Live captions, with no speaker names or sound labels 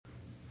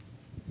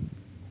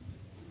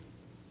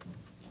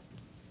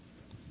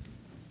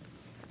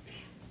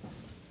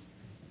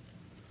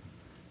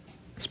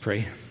Let's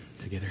pray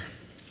together.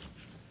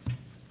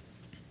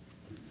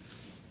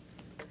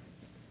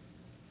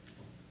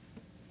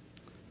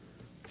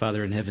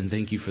 Father in heaven,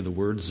 thank you for the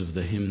words of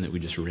the hymn that we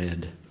just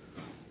read.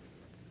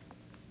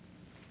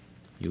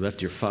 You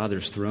left your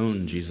Father's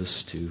throne,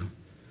 Jesus, to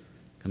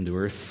come to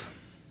earth.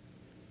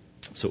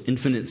 So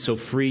infinite, so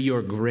free,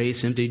 your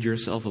grace emptied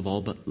yourself of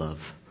all but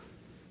love.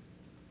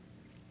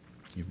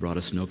 You've brought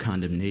us no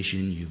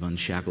condemnation. You've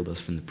unshackled us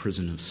from the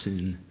prison of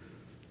sin.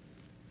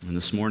 And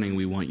this morning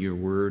we want your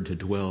word to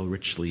dwell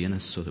richly in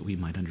us so that we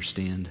might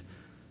understand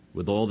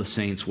with all the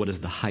saints what is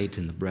the height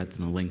and the breadth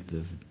and the length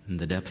and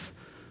the depth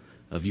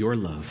of your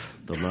love,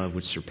 the love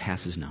which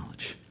surpasses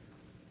knowledge.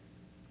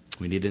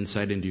 We need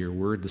insight into your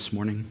word this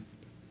morning,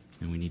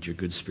 and we need your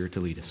good Spirit to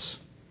lead us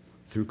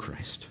through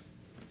Christ.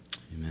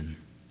 Amen.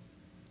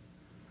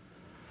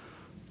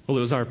 Well,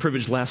 it was our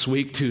privilege last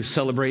week to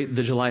celebrate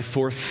the July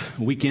 4th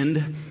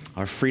weekend,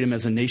 our freedom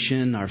as a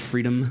nation, our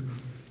freedom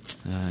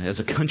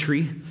as a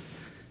country.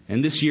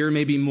 And this year,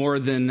 maybe more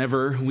than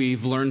ever,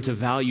 we've learned to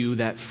value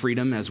that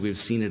freedom as we've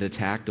seen it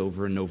attacked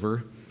over and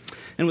over.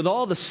 And with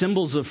all the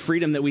symbols of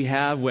freedom that we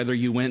have, whether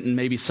you went and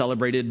maybe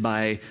celebrated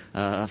by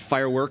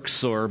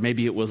fireworks, or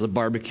maybe it was a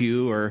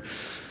barbecue, or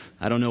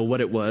I don't know what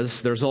it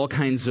was, there's all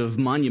kinds of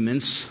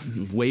monuments,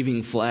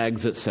 waving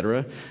flags,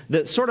 etc.,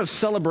 that sort of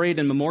celebrate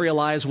and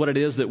memorialize what it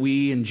is that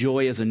we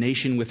enjoy as a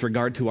nation with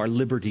regard to our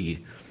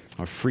liberty,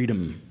 our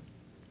freedom.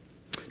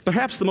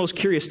 Perhaps the most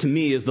curious to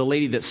me is the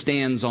lady that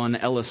stands on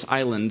Ellis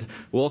Island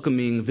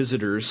welcoming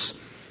visitors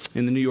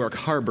in the New York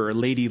harbor,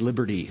 Lady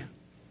Liberty.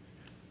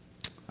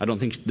 I don't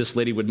think this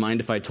lady would mind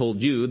if I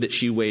told you that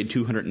she weighed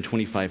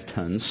 225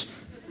 tons.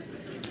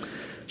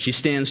 She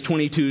stands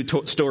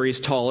 22 stories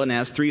tall and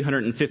has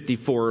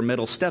 354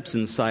 metal steps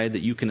inside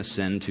that you can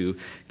ascend to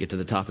get to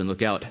the top and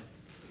look out.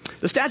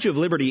 The Statue of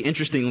Liberty,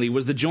 interestingly,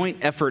 was the joint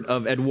effort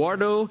of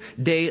Eduardo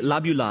de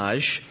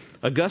Labouilage,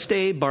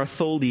 Auguste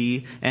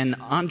Bartholdi, and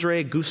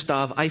André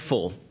Gustave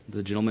Eiffel,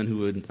 the gentleman who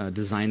would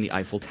design the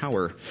Eiffel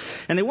Tower.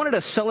 And they wanted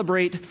to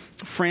celebrate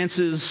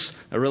France's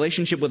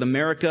relationship with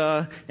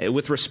America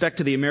with respect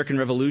to the American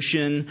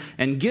Revolution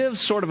and give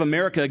sort of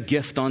America a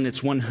gift on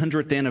its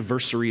 100th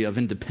anniversary of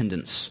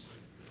independence.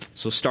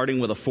 So starting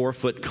with a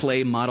 4-foot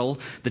clay model,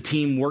 the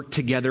team worked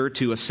together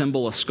to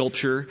assemble a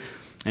sculpture,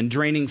 and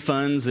draining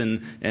funds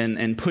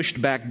and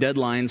pushed back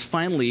deadlines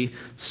finally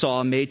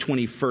saw May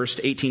 21st,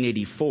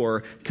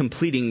 1884,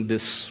 completing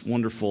this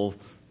wonderful,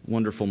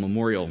 wonderful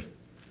memorial.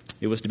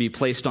 It was to be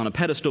placed on a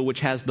pedestal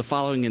which has the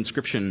following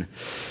inscription: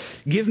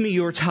 "Give me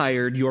your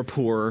tired, your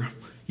poor,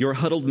 your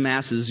huddled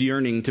masses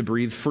yearning to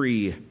breathe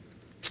free.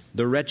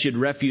 The wretched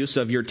refuse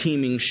of your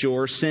teeming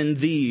shore, send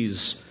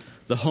these,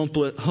 the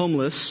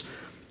homeless,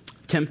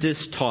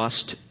 tempest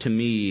tossed to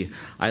me.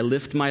 I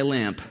lift my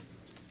lamp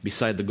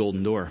beside the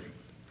golden door."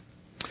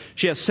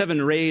 She has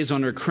 7 rays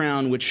on her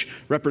crown, which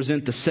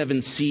represent the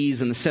 7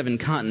 seas and the 7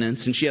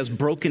 continents, and she has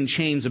broken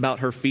chains about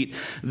her feet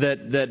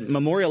that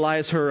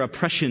memorialize her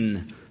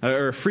oppression,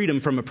 or freedom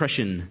from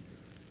oppression.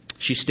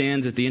 She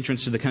stands at the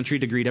entrance to the country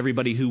to greet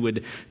everybody who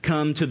would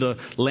come to the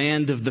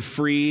land of the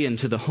free and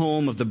to the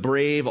home of the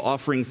brave,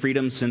 offering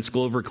freedom since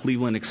Grover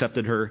Cleveland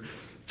accepted her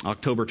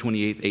October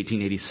 28,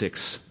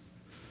 1886.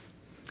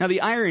 Now,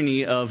 the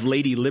irony of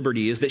Lady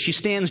Liberty is that she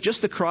stands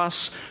just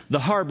across the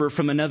harbor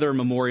from another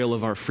memorial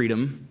of our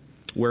freedom,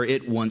 where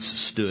it once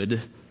stood.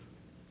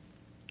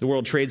 The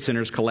World Trade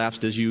Centers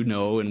collapsed, as you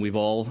know, and we've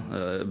all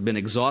been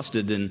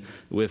exhausted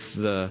with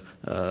the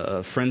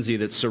frenzy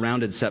that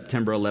surrounded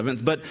September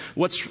 11th. But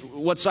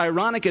what's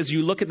ironic, as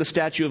you look at the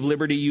Statue of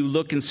Liberty, you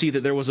look and see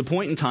that there was a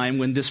point in time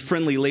when this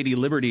friendly Lady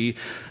Liberty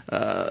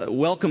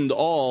welcomed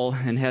all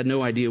and had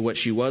no idea what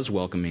she was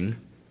welcoming.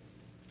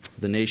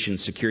 The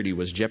nation's security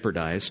was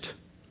jeopardized.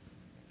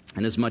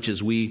 And as much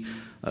as we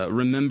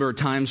remember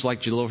times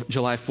like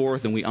July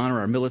 4th and we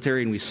honor our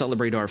military and we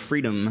celebrate our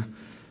freedom,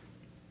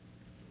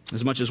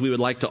 as much as we would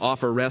like to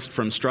offer rest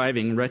from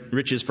striving,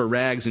 riches for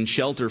rags, and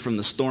shelter from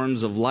the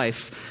storms of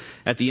life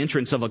at the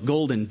entrance of a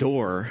golden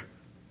door,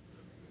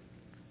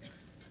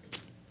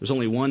 there's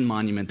only one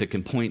monument that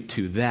can point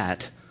to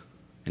that,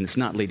 and it's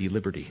not Lady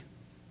Liberty.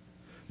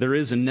 There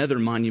is another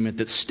monument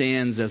that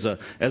stands as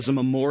a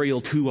memorial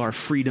to our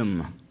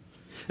freedom.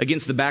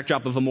 Against the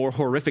backdrop of a more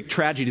horrific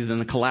tragedy than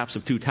the collapse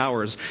of 2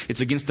 towers,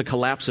 it's against the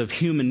collapse of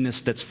humanness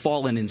that's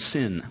fallen in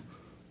sin.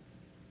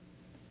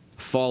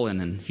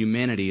 Fallen in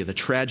humanity, the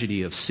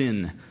tragedy of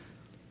sin,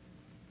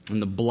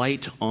 and the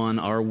blight on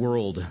our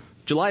world.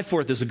 July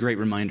 4th is a great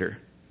reminder.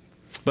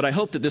 But I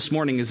hope that this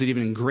morning is an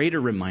even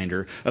greater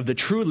reminder of the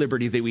true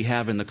liberty that we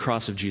have in the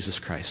cross of Jesus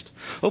Christ.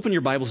 Open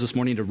your Bibles this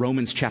morning to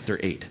Romans chapter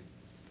 8.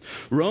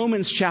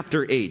 Romans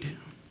chapter 8.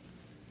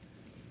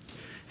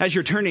 As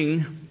you're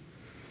turning,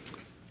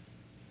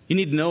 you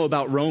need to know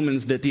about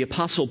Romans that the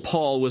Apostle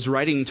Paul was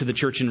writing to the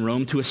church in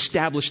Rome to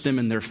establish them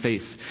in their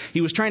faith.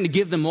 He was trying to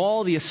give them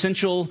all the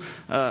essential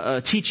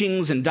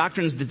teachings and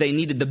doctrines that they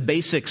needed, the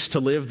basics to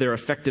live their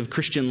effective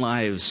Christian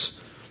lives.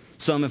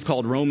 Some have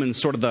called Romans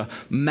sort of the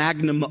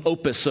magnum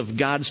opus of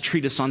God's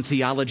treatise on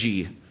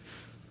theology.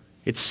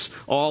 It's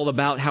all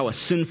about how a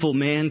sinful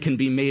man can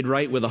be made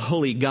right with a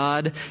holy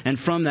God, and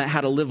from that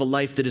how to live a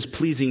life that is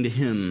pleasing to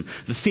Him.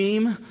 The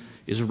theme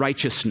is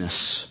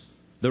righteousness,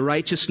 the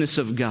righteousness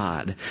of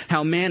God.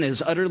 How man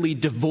is utterly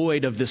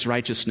devoid of this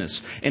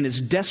righteousness and is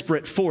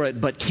desperate for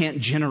it but can't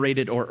generate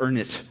it or earn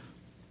it.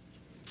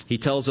 He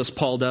tells us,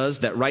 Paul does,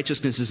 that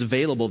righteousness is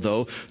available,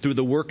 though, through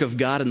the work of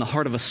God in the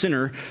heart of a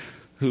sinner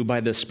who, by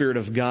the Spirit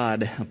of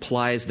God,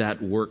 applies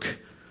that work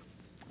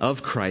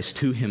of Christ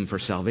to him for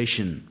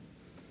salvation.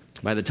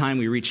 By the time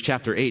we reach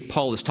chapter 8,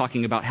 Paul is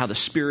talking about how the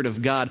Spirit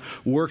of God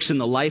works in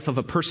the life of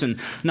a person,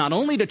 not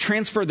only to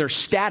transfer their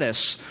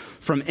status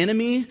from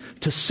enemy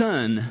to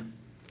son,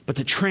 but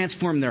to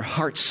transform their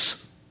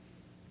hearts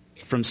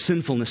from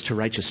sinfulness to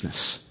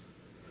righteousness.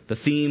 The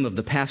theme of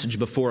the passage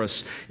before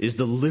us is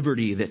the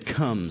liberty that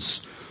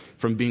comes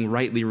from being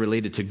rightly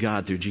related to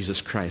God through Jesus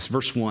Christ.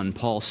 Verse 1,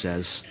 Paul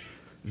says,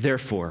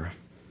 "Therefore,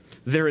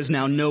 there is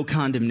now no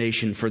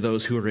condemnation for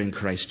those who are in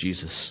Christ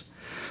Jesus.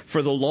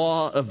 For the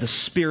law of the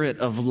Spirit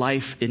of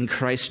life in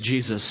Christ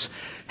Jesus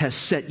has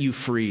set you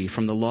free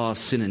from the law of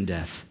sin and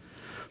death.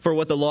 For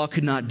what the law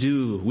could not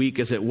do, weak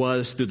as it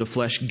was through the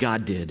flesh,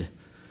 God did,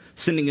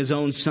 sending His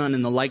own Son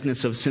in the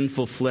likeness of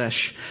sinful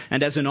flesh.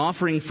 And as an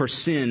offering for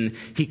sin,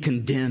 He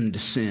condemned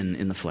sin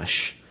in the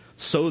flesh,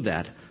 so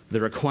that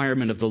the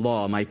requirement of the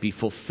law might be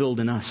fulfilled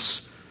in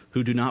us,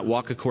 who do not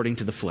walk according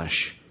to the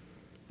flesh,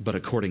 but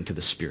according to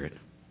the Spirit."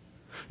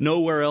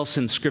 Nowhere else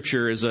in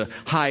Scripture is a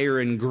higher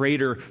and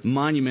greater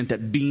monument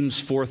that beams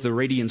forth the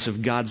radiance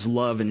of God's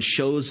love and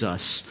shows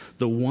us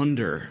the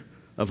wonder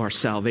of our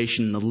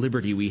salvation and the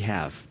liberty we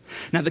have.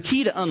 Now, the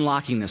key to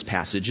unlocking this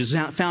passage is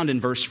found in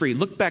verse 3.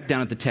 Look back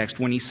down at the text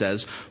when he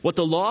says, "What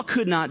the law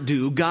could not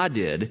do, God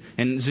did,"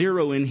 and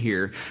zero in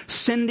here,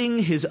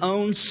 "sending His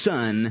own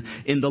Son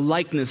in the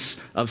likeness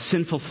of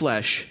sinful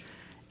flesh,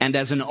 and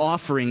as an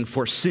offering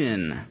for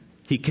sin,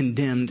 He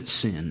condemned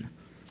sin,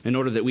 in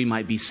order that we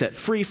might be set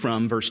free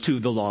from," verse 2,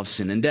 "the law of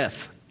sin and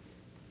death."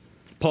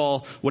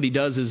 Paul, what he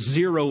does is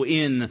zero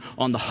in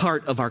on the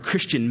heart of our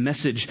Christian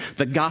message,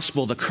 the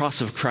gospel, the cross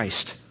of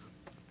Christ.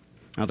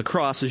 Now, the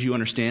cross, as you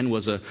understand,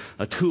 was a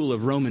tool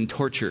of Roman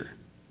torture.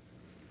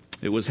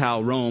 It was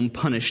how Rome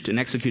punished and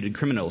executed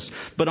criminals.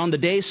 But on the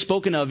day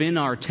spoken of in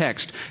our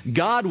text,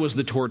 God was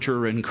the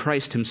torturer and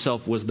Christ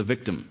Himself was the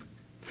victim.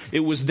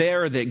 It was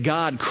there that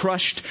God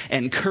crushed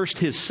and cursed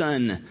His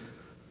Son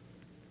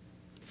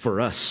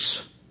for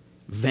us,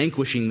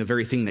 vanquishing the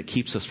very thing that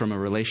keeps us from a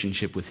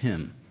relationship with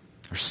Him,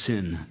 our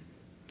sin.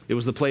 It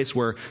was the place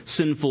where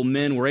sinful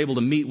men were able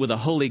to meet with a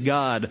holy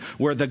God,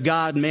 where the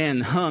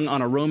God-man hung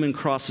on a Roman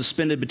cross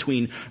suspended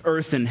between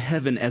earth and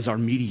heaven as our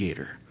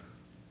mediator.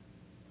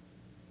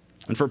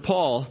 And for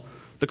Paul,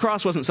 the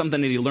cross wasn't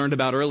something that he learned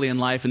about early in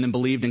life and then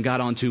believed and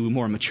got onto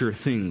more mature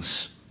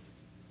things.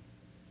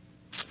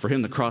 For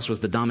him, the cross was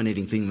the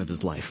dominating theme of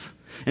his life.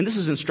 And this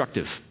is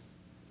instructive.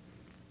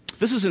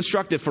 This is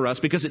instructive for us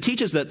because it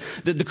teaches that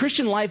the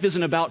Christian life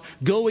isn't about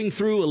going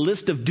through a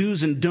list of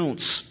do's and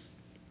don'ts.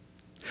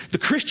 The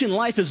Christian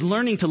life is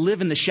learning to live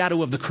in the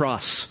shadow of the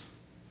cross.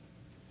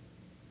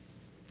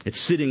 It's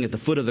sitting at the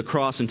foot of the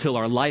cross until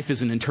our life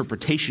is an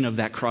interpretation of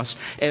that cross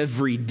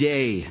every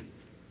day.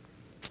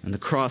 And the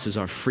cross is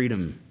our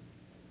freedom.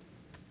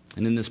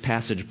 And in this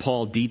passage,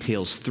 Paul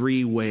details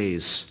 3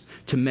 ways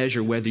to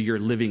measure whether you're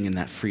living in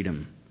that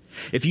freedom.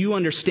 If you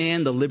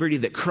understand the liberty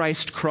that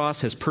Christ's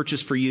cross has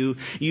purchased for you,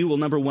 you will,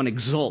 number 1,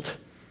 exult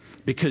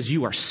because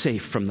you are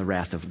safe from the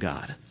wrath of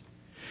God.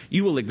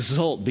 You will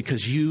exult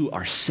because you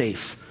are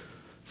safe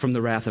from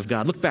the wrath of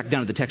God. Look back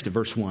down at the text of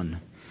verse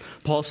 1.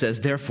 Paul says,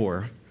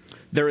 "Therefore,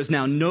 there is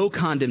now no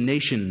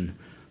condemnation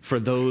for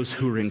those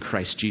who are in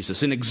Christ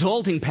Jesus." An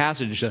exulting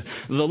passage.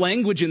 The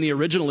language in the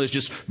original is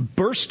just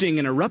bursting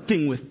and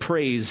erupting with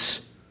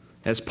praise,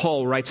 as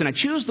Paul writes. And I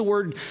choose the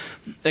word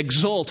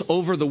exult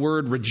over the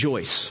word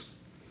rejoice,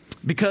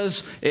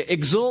 because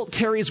exult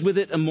carries with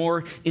it a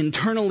more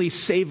internally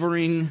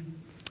savoring,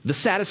 the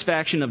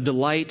satisfaction of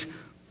delight,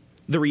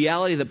 the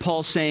reality that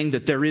Paul's saying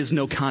that there is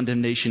no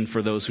condemnation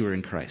for those who are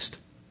in Christ.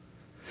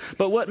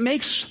 But what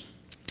makes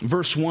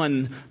verse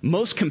 1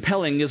 most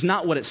compelling is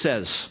not what it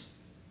says,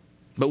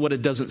 but what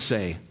it doesn't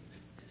say.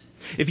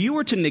 If you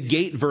were to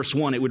negate verse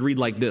 1, it would read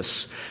like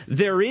this: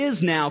 "There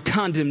is now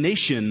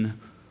condemnation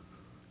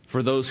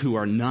for those who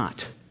are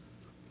not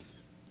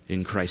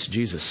in Christ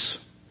Jesus."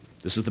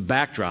 This is the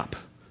backdrop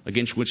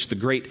against which the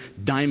great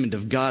diamond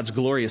of God's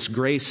glorious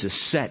grace is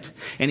set.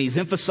 And he's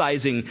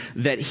emphasizing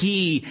that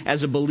he,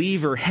 as a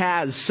believer,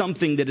 has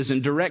something that is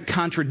in direct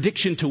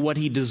contradiction to what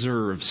he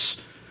deserves.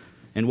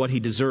 And what he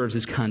deserves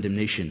is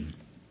condemnation.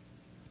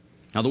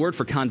 Now, the word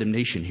for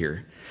condemnation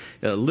here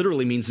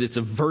literally means it's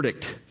a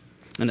verdict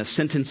and a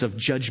sentence of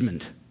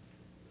judgment.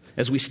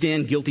 As we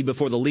stand guilty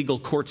before the legal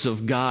courts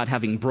of God,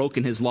 having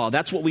broken His law,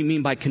 that's what we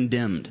mean by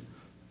condemned.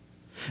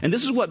 And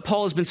this is what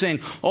Paul has been saying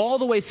all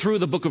the way through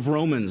the book of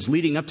Romans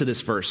leading up to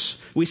this verse.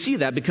 We see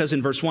that because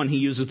in verse 1 he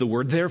uses the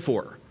word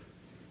therefore.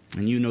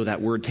 And you know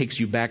that word takes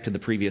you back to the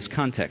previous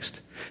context.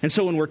 And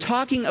so when we're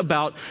talking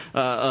about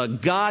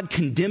God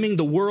condemning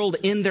the world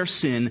in their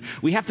sin,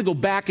 we have to go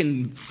back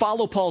and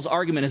follow Paul's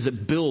argument as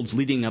it builds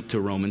leading up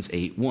to Romans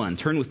 8:1.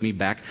 Turn with me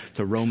back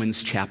to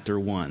Romans chapter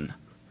 1.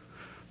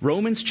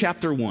 Romans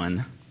chapter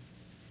 1,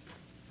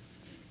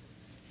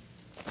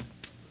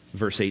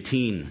 verse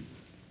 18.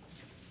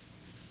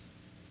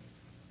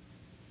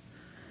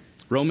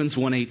 Romans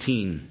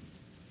 1:18.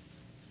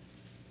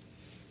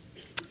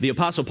 The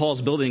Apostle Paul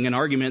is building an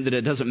argument that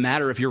it doesn't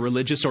matter if you're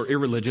religious or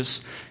irreligious.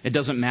 It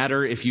doesn't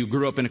matter if you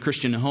grew up in a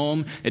Christian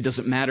home. It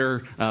doesn't matter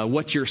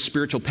what your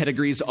spiritual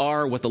pedigrees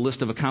are, what the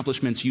list of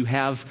accomplishments you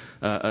have.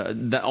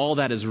 All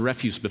that is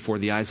refuse before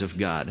the eyes of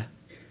God.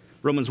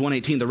 Romans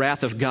 1:18, the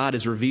wrath of God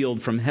is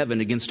revealed from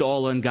heaven against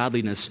all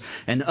ungodliness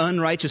and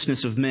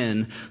unrighteousness of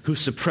men who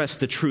suppress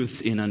the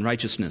truth in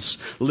unrighteousness.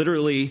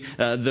 Literally,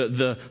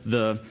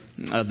 the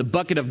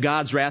bucket of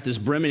God's wrath is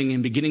brimming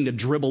and beginning to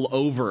dribble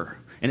over.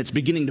 And it's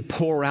beginning to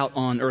pour out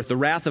on earth. The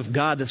wrath of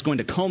God that's going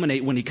to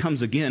culminate when He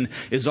comes again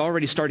is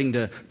already starting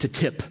to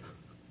tip.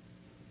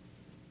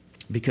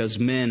 Because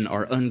men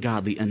are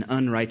ungodly and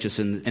unrighteous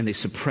and they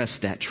suppress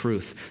that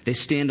truth. They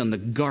stand on the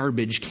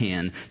garbage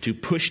can to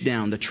push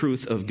down the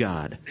truth of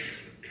God.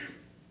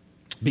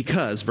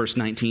 Because, verse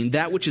 19,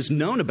 that which is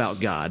known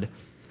about God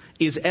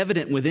is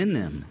evident within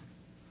them.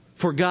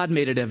 For God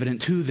made it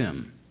evident to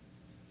them.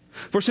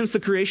 For since the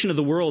creation of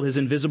the world, His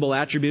invisible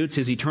attributes,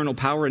 His eternal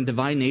power and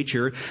divine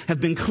nature have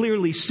been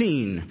clearly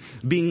seen,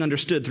 being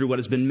understood through what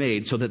has been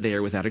made, so that they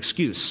are without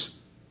excuse.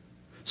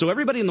 So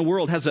everybody in the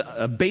world has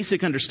a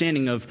basic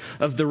understanding of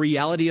the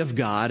reality of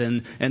God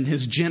and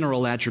His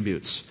general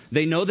attributes.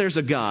 They know there's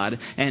a God,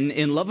 and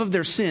in love of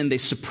their sin, they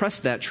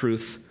suppress that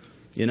truth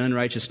in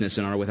unrighteousness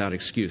and are without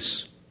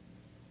excuse.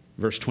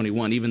 Verse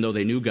 21, even though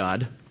they knew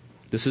God,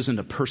 this isn't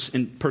a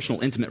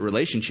personal, intimate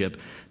relationship.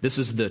 This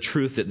is the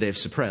truth that they've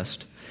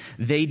suppressed.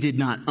 They did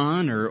not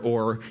honor,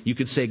 or you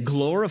could say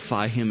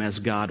glorify Him as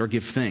God or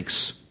give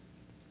thanks.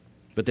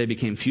 But they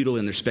became futile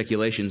in their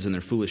speculations and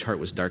their foolish heart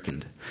was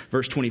darkened.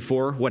 Verse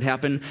 24, what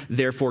happened?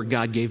 Therefore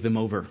God gave them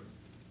over.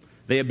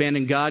 They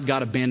abandoned God,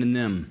 God abandoned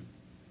them.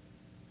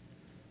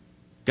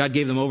 God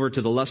gave them over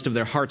to the lust of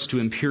their hearts to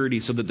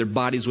impurity so that their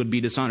bodies would be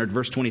dishonored.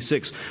 Verse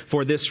 26,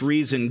 for this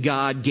reason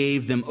God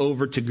gave them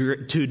over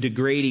to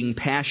degrading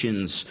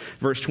passions.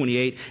 Verse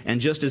 28,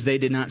 and just as they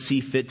did not see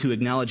fit to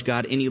acknowledge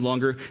God any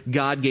longer,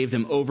 God gave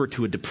them over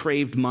to a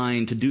depraved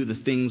mind to do the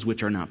things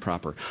which are not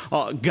proper.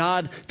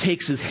 God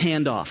takes His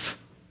hand off.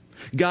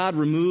 God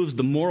removes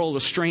the moral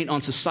restraint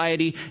on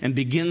society and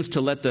begins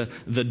to let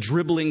the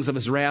dribblings of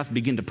His wrath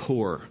begin to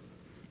pour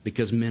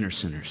because men are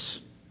sinners.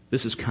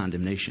 This is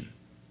condemnation.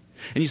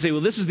 And you say, well,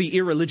 this is the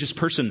irreligious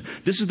person.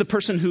 This is the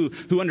person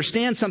who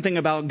understands something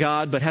about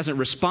God but hasn't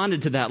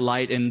responded to that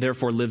light and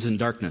therefore lives in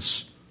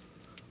darkness.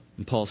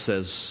 And Paul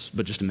says,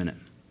 but just a minute.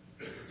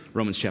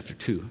 Romans chapter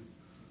 2.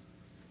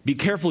 Be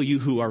careful, you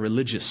who are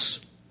religious.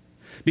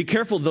 Be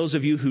careful, those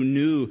of you who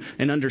knew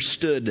and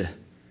understood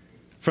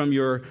from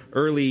your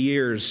early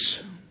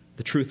years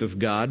the truth of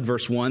God.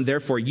 Verse 1,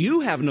 therefore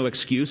you have no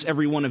excuse,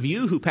 every one of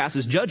you who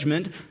passes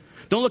judgment.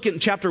 Don't look at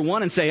chapter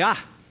 1 and say,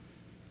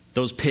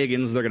 those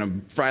pagans, they're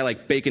going to fry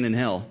like bacon in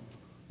hell.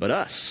 But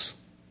us,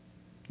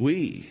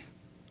 we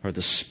are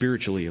the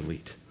spiritually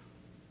elite.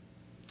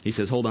 He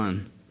says, hold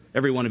on.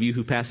 Every one of you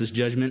who passes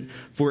judgment,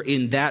 for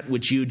in that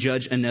which you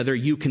judge another,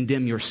 you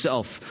condemn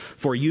yourself.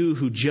 For you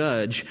who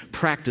judge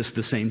practice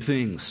the same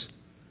things.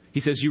 He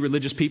says, you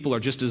religious people are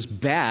just as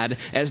bad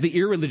as the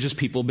irreligious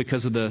people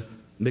because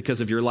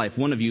of your life.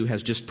 One of you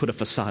has just put a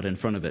facade in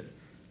front of it.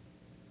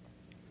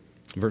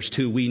 Verse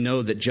 2, we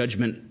know that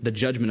the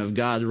judgment of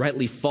God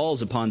rightly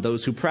falls upon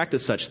those who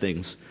practice such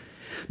things.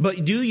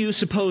 But do you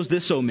suppose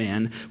this, O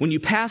man, when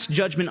you pass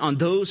judgment on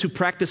those who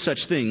practice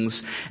such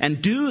things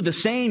and do the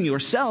same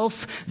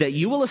yourself, that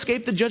you will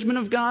escape the judgment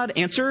of God?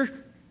 Answer,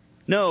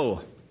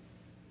 no.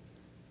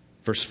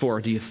 Verse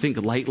 4, do you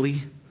think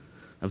lightly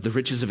of the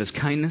riches of His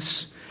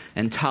kindness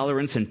and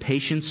tolerance and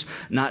patience,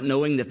 not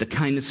knowing that the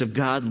kindness of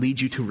God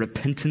leads you to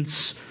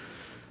repentance?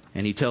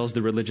 And he tells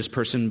the religious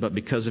person, but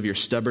because of your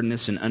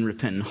stubbornness and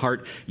unrepentant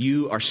heart,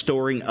 you are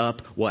storing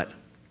up what?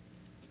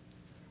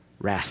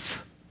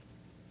 Wrath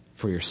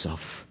for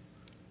yourself.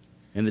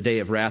 In the day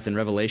of wrath and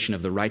revelation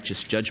of the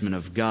righteous judgment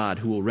of God,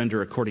 who will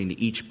render according to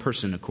each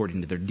person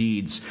according to their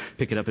deeds.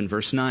 Pick it up in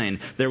verse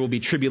 9. There will be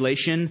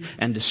tribulation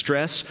and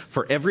distress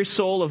for every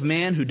soul of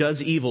man who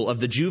does evil, of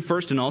the Jew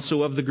first and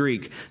also of the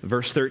Greek.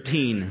 Verse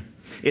 13.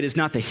 It is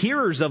not the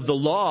hearers of the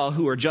law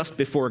who are just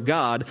before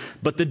God,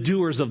 but the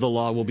doers of the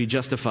law will be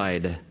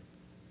justified.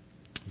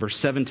 Verse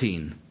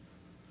 17.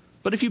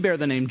 But if you bear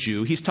the name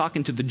Jew, he's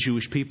talking to the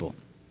Jewish people.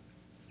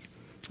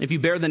 If you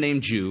bear the name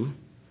Jew,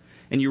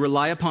 and you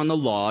rely upon the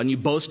law, and you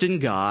boast in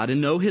God,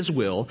 and know His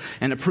will,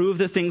 and approve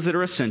the things that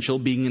are essential,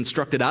 being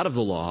instructed out of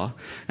the law,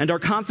 and are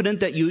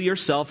confident that you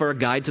yourself are a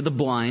guide to the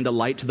blind, a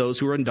light to those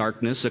who are in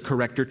darkness, a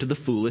corrector to the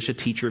foolish, a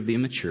teacher of the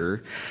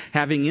immature,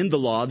 having in the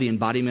law the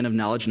embodiment of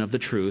knowledge and of the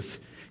truth,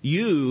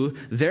 you,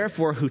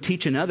 therefore, who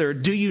teach another,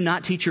 do you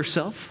not teach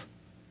yourself?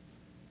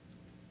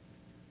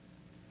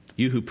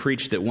 You who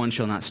preach that one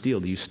shall not steal,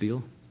 do you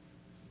steal?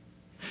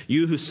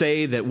 You who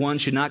say that one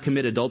should not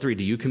commit adultery,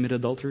 do you commit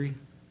adultery?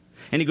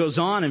 And he goes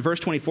on in verse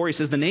 24, he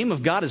says, the name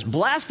of God is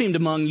blasphemed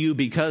among you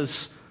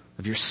because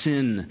of your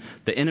sin.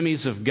 The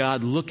enemies of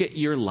God look at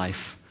your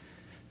life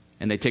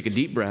and they take a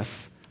deep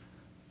breath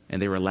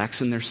and they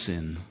relax in their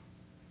sin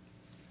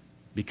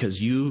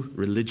because you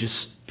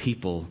religious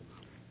people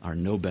are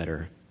no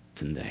better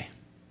than they.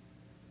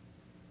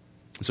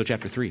 So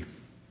chapter 3,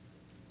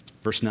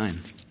 verse 9.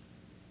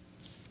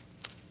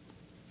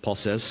 Paul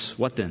says,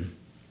 what then?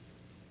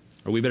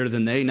 Are we better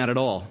than they? Not at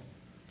all.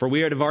 For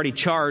we have already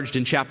charged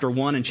in chapter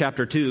 1 and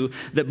chapter 2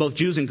 that both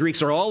Jews and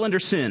Greeks are all under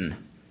sin.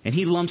 And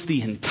he lumps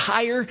the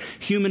entire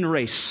human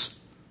race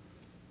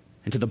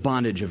into the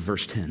bondage of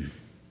verse 10.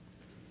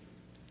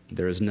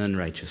 There is none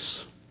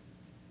righteous,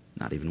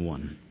 not even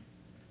one.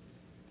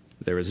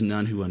 There is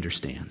none who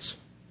understands.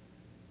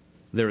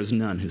 There is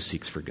none who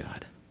seeks for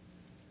God.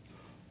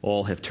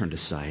 All have turned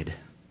aside.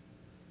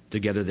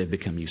 Together they've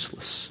become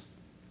useless.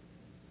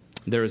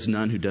 There is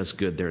none who does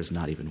good. There is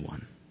not even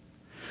one.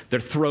 Their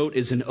throat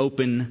is an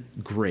open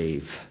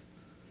grave.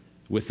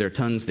 With their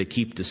tongues they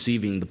keep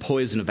deceiving. The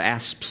poison of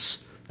asps,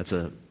 that's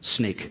a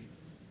snake,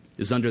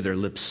 is under their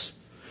lips,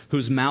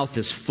 whose mouth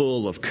is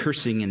full of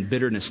cursing and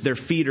bitterness. Their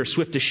feet are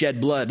swift to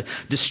shed blood.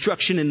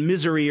 Destruction and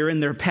misery are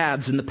in their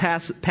paths. In the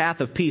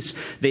path of peace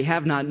they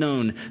have not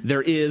known.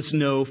 There is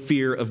no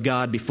fear of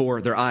God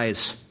before their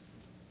eyes.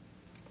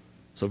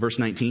 So verse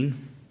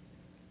 19.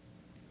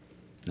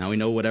 Now we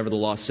know whatever the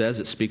law says,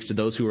 it speaks to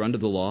those who are under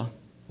the law.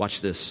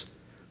 Watch this.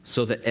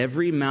 So that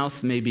every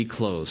mouth may be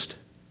closed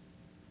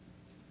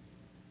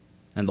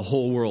and the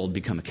whole world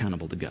become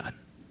accountable to God.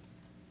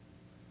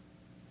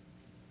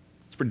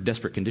 It's a pretty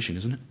desperate condition,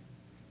 isn't it?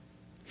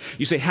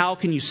 You say, how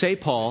can you say,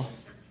 Paul,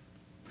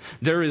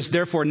 there is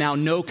therefore now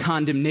no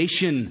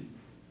condemnation?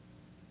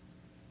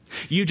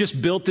 You just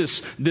built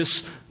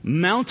this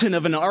mountain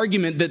of an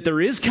argument that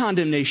there is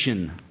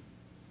condemnation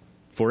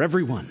for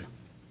everyone.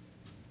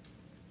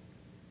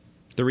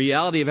 The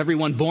reality of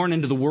everyone born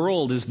into the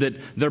world is that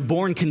they're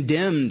born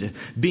condemned,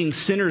 being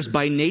sinners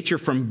by nature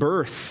from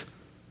birth,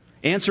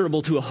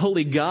 answerable to a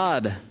holy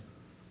God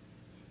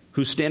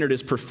whose standard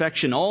is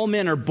perfection. All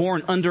men are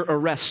born under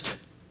arrest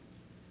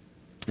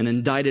and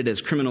indicted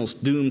as criminals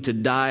doomed to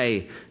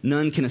die.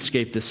 None can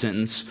escape the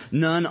sentence.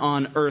 None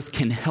on earth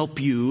can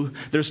help you.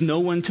 There's no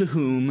one to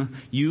whom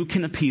you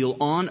can appeal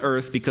on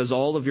earth because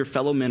all of your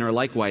fellow men are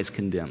likewise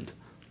condemned.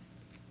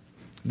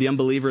 The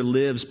unbeliever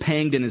lives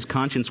panged in his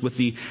conscience with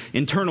the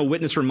internal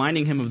witness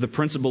reminding him of the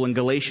principle in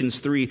Galatians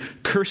 3,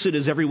 cursed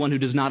is everyone who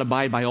does not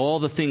abide by all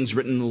the things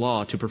written in the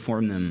law to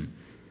perform them.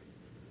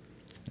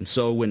 And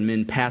so when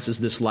man passes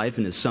this life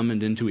and is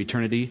summoned into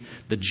eternity,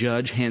 the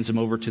judge hands him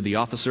over to the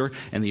officer,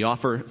 and the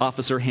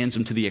officer hands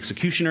him to the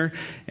executioner,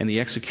 and the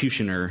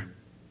executioner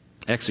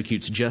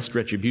executes just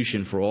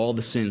retribution for all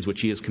the sins which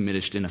he has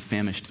committed in a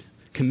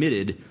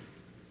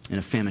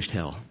famished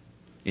hell.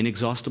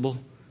 Inexhaustible,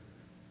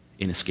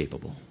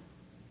 inescapable.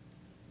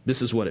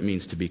 This is what it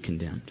means to be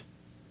condemned.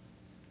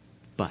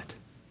 But,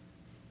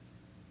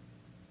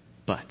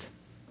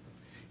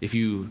 if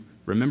you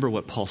remember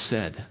what Paul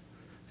said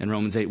in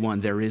Romans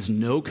 8:1, there is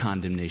no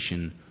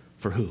condemnation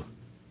for who?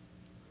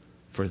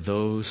 For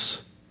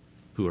those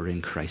who are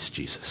in Christ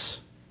Jesus.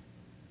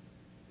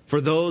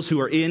 For those who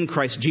are in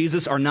Christ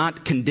Jesus are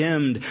not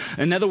condemned.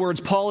 In other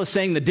words, Paul is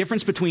saying the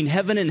difference between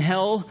heaven and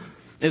hell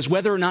is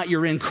whether or not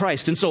you're in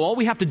Christ. And so all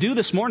we have to do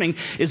this morning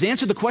is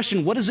answer the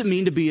question, what does it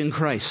mean to be in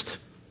Christ?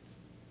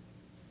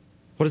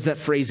 What does that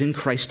phrase in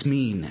Christ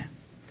mean?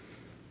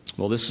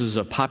 Well, this is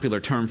a popular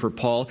term for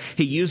Paul.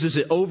 He uses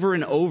it over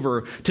and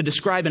over to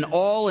describe an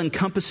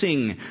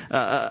all-encompassing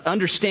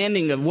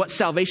understanding of what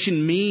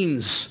salvation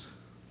means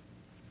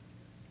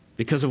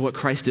because of what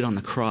Christ did on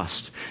the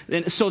cross.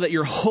 And so that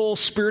your whole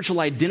spiritual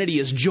identity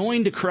is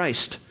joined to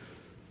Christ.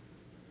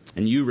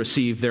 And you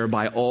receive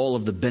thereby all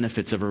of the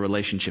benefits of a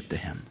relationship to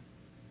Him.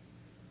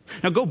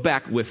 Now go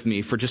back with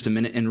me for just a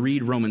minute and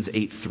read Romans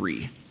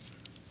 8:3.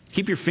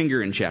 Keep your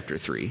finger in chapter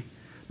 3.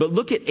 But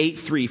look at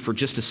 8:3 for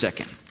just a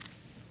second.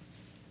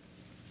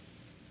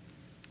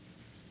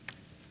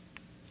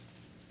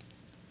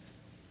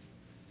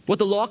 What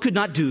the law could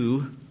not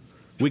do,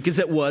 weak as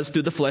it was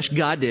through the flesh,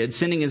 God did,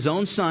 sending His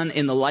own Son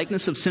in the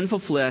likeness of sinful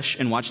flesh,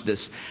 and watch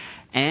this,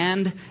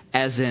 and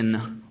as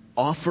an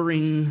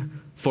offering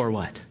for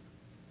what?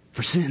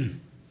 For sin.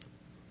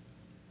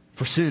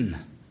 For sin.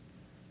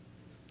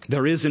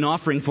 There is an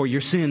offering for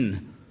your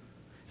sin.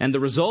 And the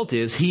result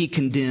is He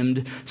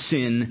condemned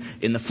sin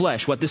in the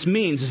flesh. What this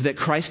means is that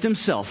Christ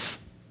Himself,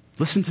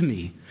 listen to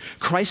me,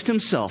 Christ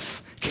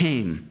Himself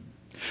came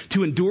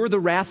to endure the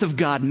wrath of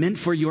God meant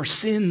for your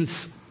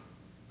sins,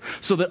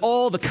 so that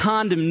all the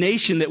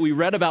condemnation that we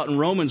read about in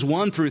Romans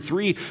 1 through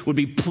 3 would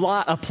be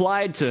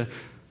applied to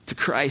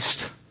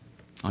Christ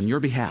on your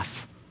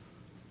behalf,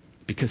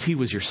 because He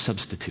was your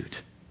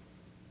substitute.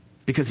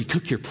 Because He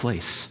took your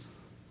place.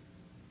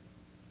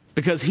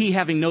 Because He,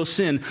 having no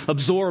sin,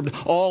 absorbed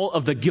all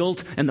of the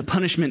guilt and the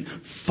punishment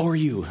for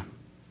you.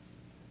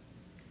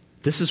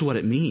 This is what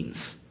it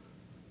means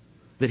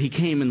that he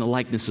came in the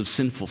likeness of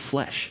sinful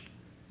flesh.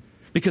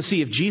 Because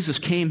see, if Jesus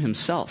came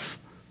himself,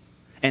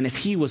 and if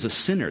he was a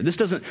sinner, this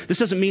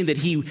doesn't mean that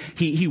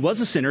he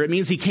was a sinner. It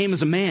means he came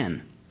as a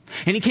man.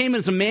 And he came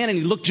as a man and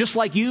he looked just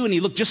like you and he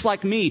looked just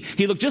like me.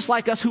 He looked just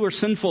like us who are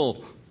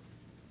sinful.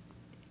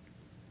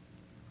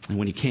 And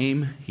when he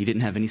came, he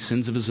didn't have any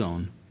sins of his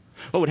own.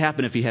 What would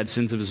happen if he had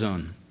sins of his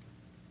own?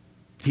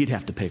 He'd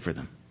have to pay for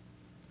them.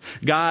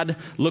 God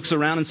looks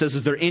around and says,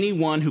 is there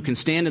anyone who can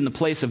stand in the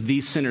place of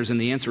these sinners? And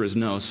the answer is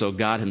no. So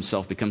God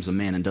himself becomes a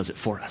man and does it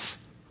for us.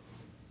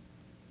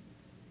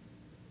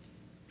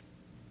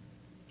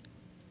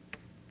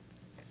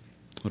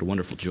 What a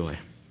wonderful joy.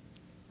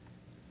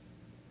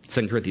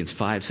 2 Corinthians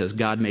 5 says,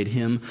 God made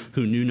him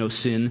who knew no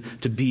sin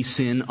to be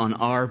sin on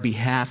our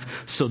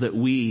behalf so that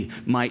we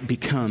might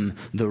become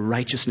the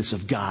righteousness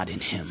of God in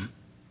him.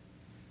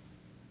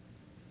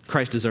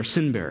 Christ is our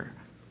sin bearer.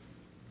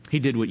 He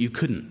did what you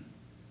couldn't.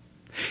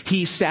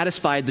 He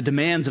satisfied the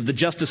demands of the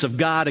justice of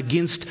God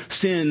against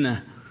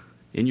sin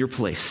in your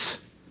place.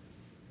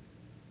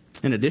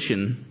 In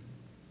addition,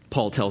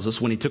 Paul tells us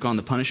when he took on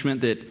the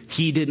punishment that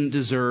he didn't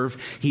deserve,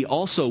 he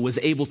also was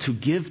able to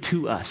give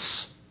to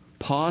us,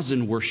 pause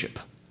and worship,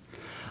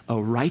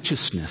 a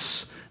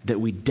righteousness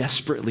that we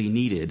desperately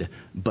needed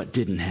but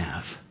didn't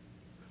have.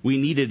 We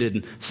needed,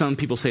 and some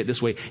people say it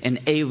this way,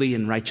 an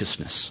alien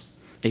righteousness.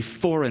 A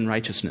foreign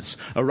righteousness.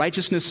 A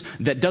righteousness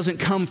that doesn't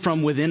come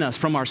from within us,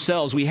 from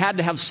ourselves. We had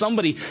to have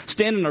somebody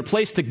stand in our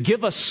place to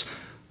give us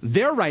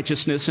their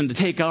righteousness and to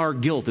take our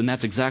guilt. And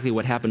that's exactly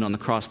what happened on the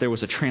cross. There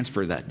was a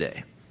transfer that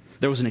day.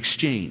 There was an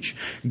exchange.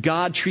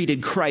 God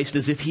treated Christ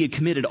as if he had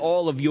committed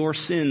all of your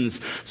sins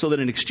so that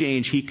in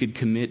exchange he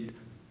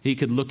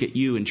could look at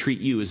you and treat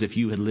you as if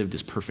you had lived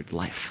his perfect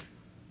life.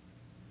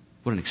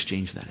 What an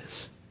exchange that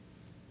is.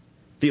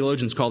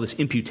 Theologians call this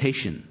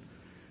imputation.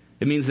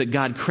 It means that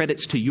God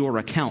credits to your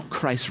account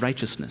Christ's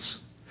righteousness.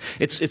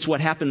 It's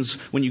what happens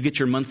when you get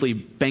your monthly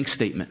bank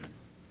statement.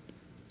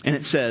 And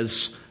it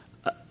says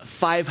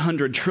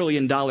 $500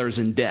 trillion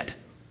in debt.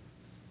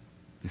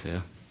 You say,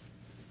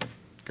 oh,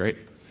 great.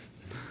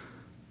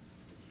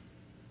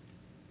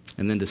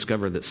 And then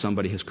discover that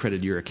somebody has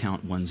credited your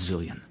account 1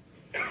 zillion.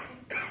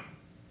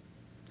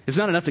 It's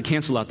not enough to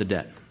cancel out the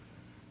debt.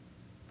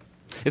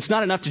 It's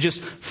not enough to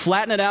just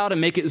flatten it out and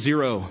make it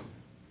zero.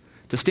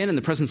 To stand in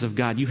the presence of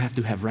God, you have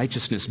to have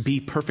righteousness. Be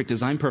perfect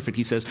as I'm perfect,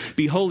 he says.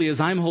 Be holy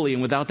as I'm holy,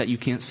 and without that you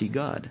can't see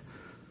God.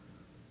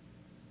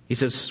 He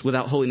says,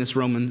 without holiness,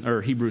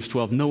 Hebrews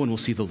 12, no one will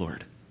see the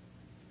Lord.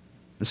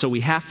 And so we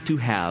have to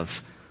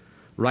have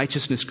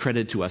righteousness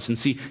credited to us. And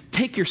see,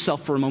 take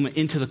yourself for a moment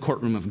into the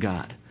courtroom of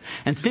God.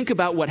 And think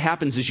about what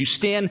happens as you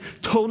stand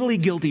totally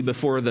guilty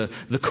before the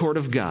court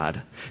of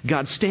God.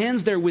 God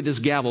stands there with his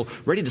gavel,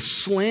 ready to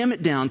slam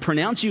it down,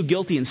 pronounce you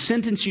guilty, and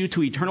sentence you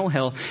to eternal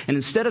hell. And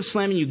instead of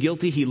slamming you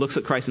guilty, he looks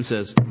at Christ and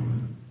says,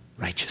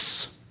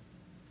 righteous.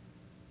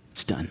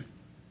 It's done.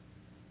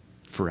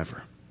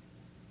 Forever.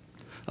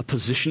 A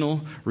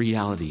positional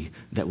reality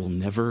that will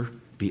never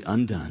be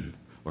undone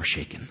or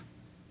shaken.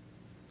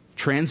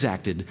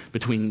 Transacted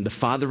between the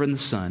Father and the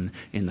Son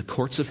in the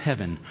courts of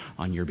heaven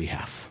on your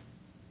behalf.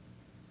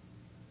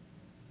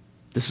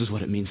 This is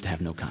what it means to have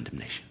no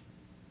condemnation.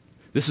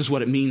 This is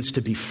what it means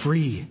to be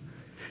free.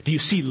 Do you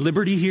see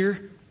liberty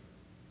here?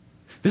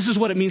 This is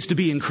what it means to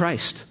be in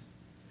Christ.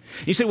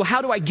 And you say, well,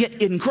 how do I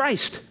get in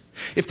Christ?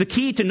 If the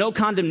key to no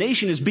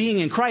condemnation is being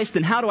in Christ,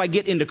 then how do I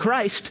get into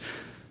Christ?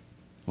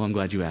 Well, I'm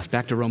glad you asked.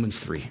 Back to Romans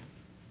 3.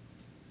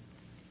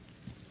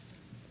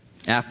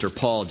 After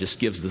Paul just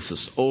gives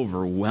this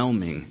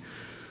overwhelming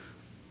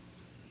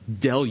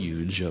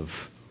deluge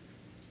of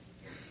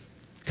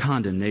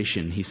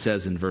condemnation, he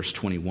says in verse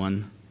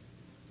 21,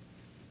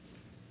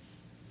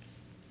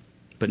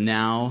 but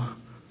now,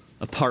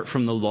 apart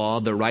from the law,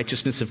 the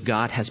righteousness of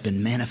God has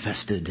been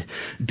manifested,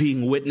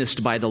 being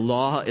witnessed by the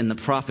law and the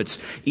prophets,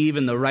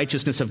 even the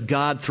righteousness of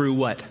God through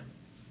what?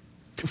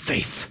 Through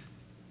faith.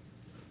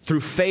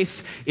 Through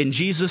faith in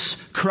Jesus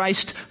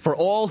Christ for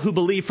all who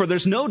believe. For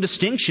there's no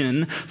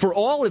distinction, for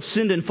all have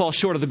sinned and fall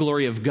short of the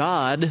glory of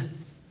God.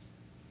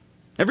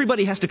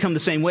 Everybody has to come the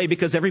same way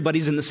because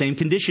everybody's in the same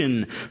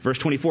condition. Verse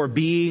 24,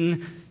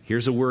 being,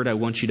 here's a word I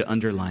want you to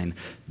underline,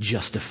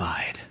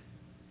 justified.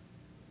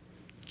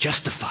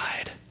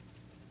 Justified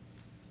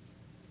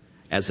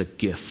as a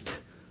gift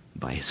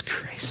by his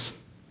grace.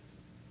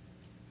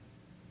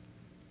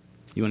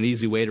 You want an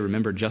easy way to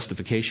remember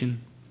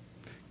justification?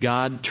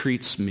 God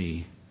treats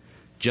me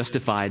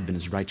justified and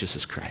as righteous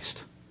as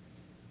Christ.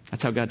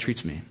 That's how God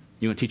treats me.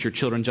 You want to teach your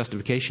children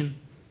justification?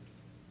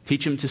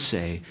 Teach them to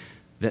say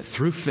that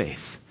through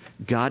faith,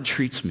 God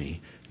treats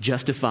me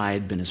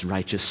justified and as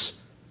righteous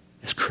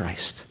as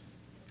Christ.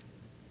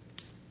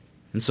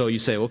 And so you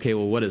say, okay,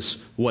 well, what is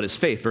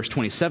faith? Verse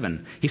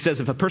 27. He says,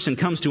 if a person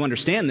comes to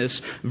understand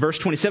this, verse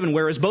 27,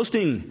 where is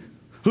boasting?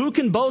 Who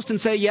can boast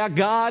and say, yeah,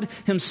 God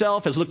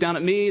himself has looked down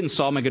at me and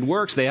saw my good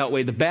works. They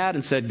outweighed the bad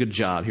and said, good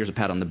job. Here's a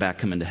pat on the back.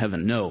 Come into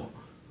heaven. No.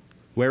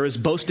 Where is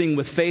boasting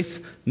with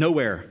faith?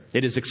 Nowhere.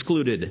 It is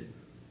excluded.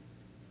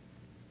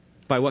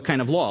 By what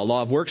kind of law? A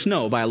law of works?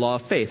 No, by a law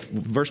of faith.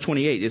 Verse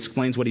 28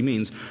 explains what he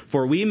means.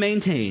 For we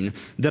maintain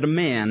that a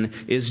man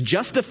is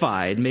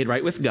justified, made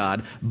right with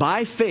God,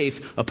 by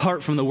faith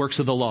apart from the works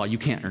of the law. You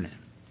can't earn it.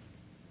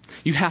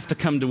 You have to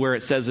come to where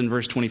it says in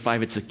verse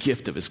 25, it's a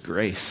gift of his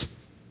grace.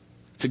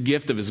 It's a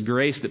gift of his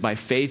grace that by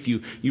faith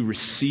you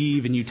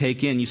receive and you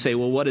take in. You say,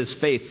 well, what is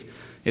faith?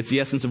 It's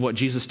the essence of what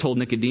Jesus told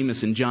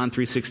Nicodemus in John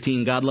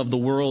 3:16. God loved the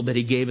world that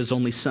he gave his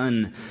only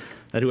Son,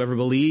 that whoever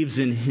believes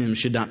in him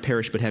should not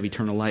perish but have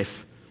eternal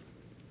life.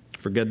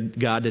 For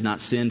God did not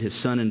send his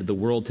Son into the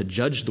world to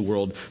judge the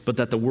world, but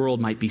that the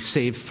world might be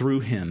saved through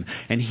him.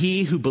 And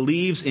he who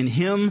believes in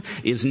him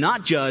is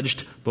not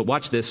judged, but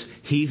watch this,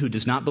 he who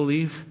does not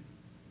believe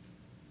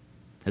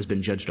has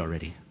been judged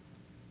already,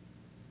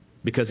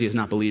 because he has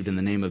not believed in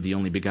the name of the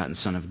only begotten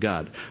Son of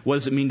God. What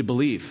does it mean to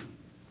believe?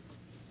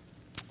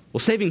 Well,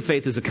 saving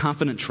faith is a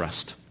confident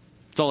trust.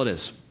 That's all it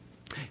is.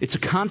 It's a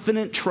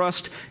confident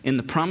trust in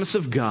the promise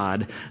of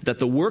God that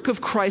the work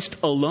of Christ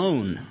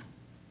alone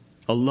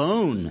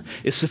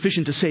is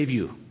sufficient to save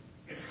you,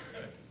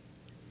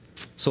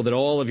 so that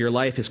all of your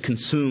life is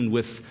consumed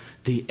with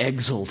the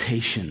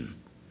exaltation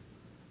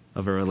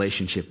of a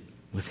relationship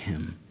with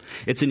him.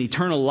 It's an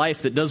eternal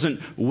life that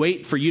doesn't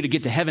wait for you to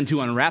get to heaven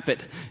to unwrap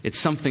it. It's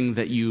something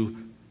that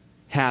you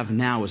have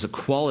now as a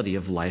quality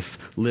of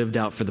life lived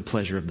out for the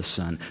pleasure of the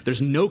Son.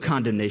 There's no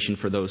condemnation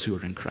for those who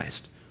are in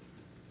Christ.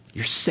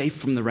 You're safe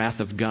from the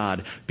wrath of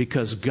God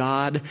because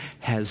God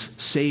has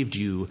saved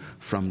you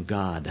from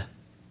God.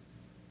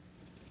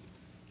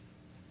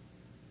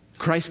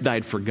 Christ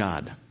died for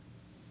God.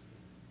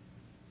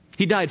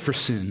 He died for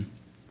sin,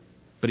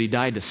 but he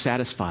died to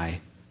satisfy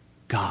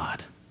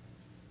God.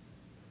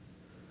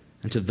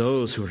 And to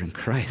those who are in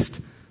Christ,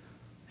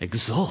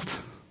 exult,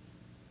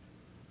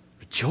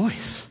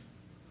 rejoice,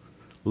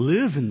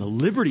 live in the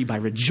liberty by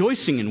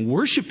rejoicing and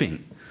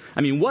worshiping.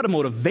 I mean, what a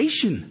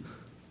motivation.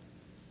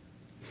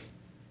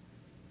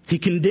 He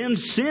condemned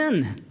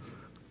sin.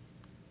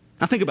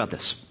 Now think about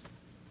this.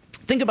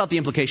 Think about the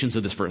implications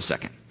of this for a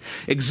second.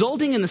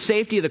 Exulting in the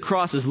safety of the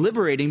cross is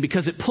liberating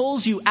because it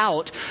pulls you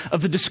out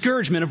of the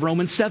discouragement of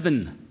Romans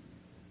 7.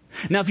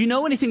 Now, if you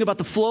know anything about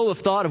the flow of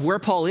thought of where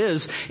Paul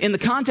is, in the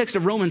context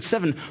of Romans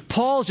 7,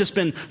 Paul's just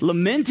been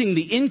lamenting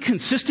the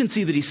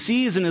inconsistency that he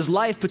sees in his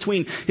life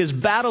between his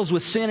battles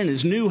with sin and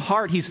his new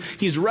heart.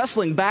 He's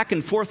wrestling back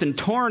and forth and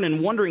torn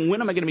and wondering,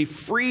 when am I going to be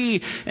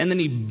free? And then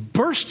he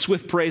bursts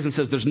with praise and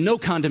says, there's no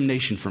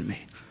condemnation for me.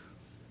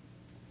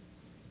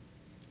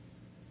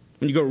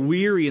 When you go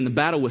weary in the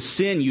battle with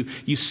sin,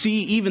 you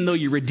see, even though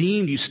you're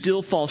redeemed, you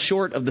still fall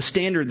short of the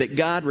standard that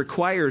God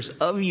requires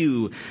of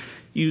you.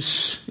 You,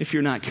 if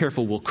you're not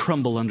careful, will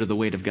crumble under the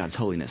weight of God's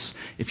holiness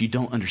if you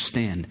don't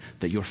understand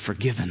that you're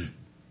forgiven.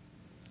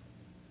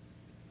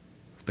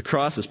 The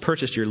cross has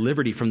purchased your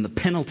liberty from the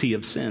penalty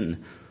of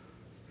sin.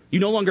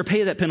 You no longer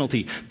pay that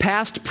penalty.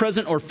 Past,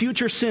 present, or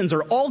future sins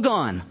are all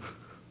gone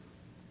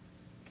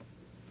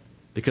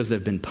because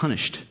they've been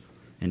punished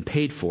and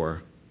paid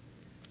for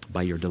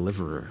by your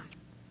deliverer.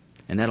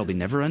 And that'll be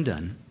never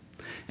undone.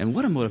 And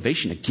what a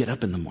motivation to get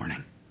up in the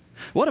morning.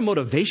 What a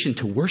motivation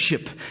to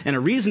worship and a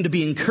reason to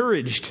be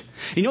encouraged.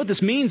 You know what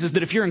this means is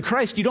that if you're in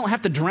Christ, you don't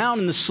have to drown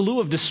in the slough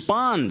of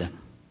despond.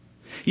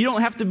 You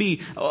don't have to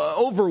be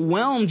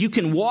overwhelmed. You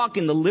can walk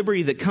in the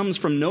liberty that comes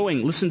from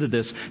knowing, listen to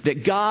this,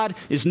 that God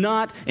is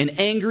not an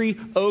angry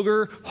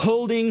ogre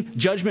holding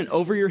judgment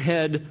over your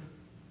head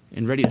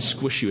and ready to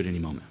squish you at any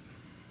moment.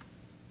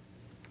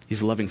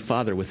 He's a loving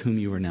Father with whom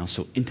you are now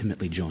so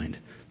intimately joined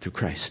through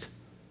Christ.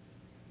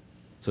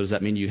 So does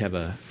that mean you have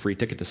a free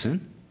ticket to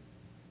sin?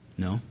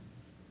 No.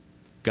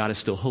 God is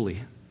still holy.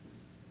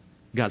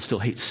 God still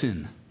hates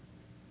sin.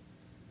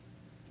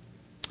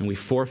 And we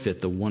forfeit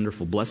the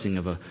wonderful blessing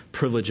of a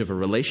privilege of a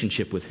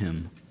relationship with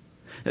him.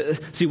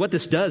 See, what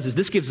this does is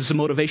this gives us a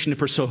motivation to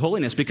pursue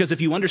holiness, because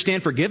if you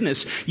understand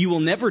forgiveness, you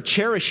will never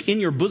cherish in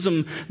your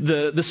bosom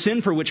the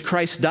sin for which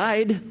Christ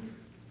died.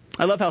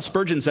 I love how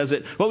Spurgeon says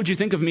it. What would you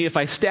think of me if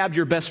I stabbed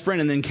your best friend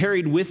and then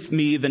carried with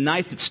me the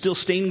knife that's still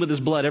stained with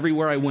his blood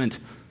everywhere I went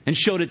and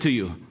showed it to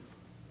you?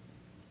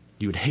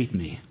 You would hate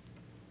me.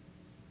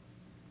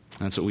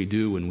 That's what we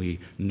do when we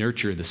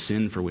nurture the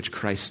sin for which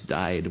Christ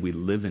died. We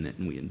live in it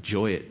and we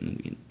enjoy it and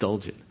we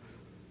indulge it.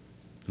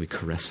 We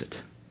caress it.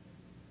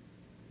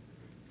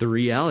 The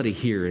reality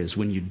here is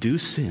when you do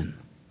sin,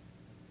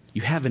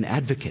 you have an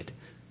advocate.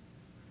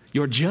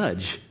 Your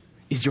judge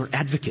is your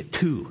advocate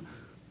too.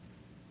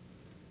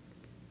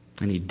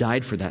 And he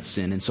died for that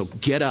sin. And so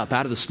get up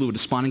out of the slough of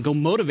despond and go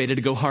motivated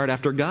to go hard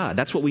after God.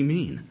 That's what we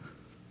mean.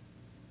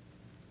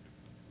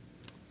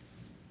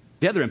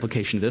 The other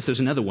implication of this, there's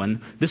another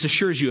one. This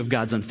assures you of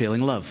God's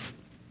unfailing love.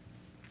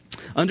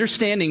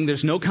 Understanding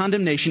there's no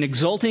condemnation,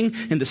 exulting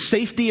in the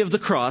safety of the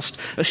cross,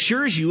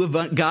 assures you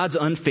of God's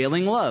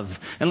unfailing love.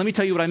 And let me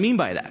tell you what I mean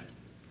by that.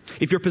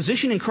 If your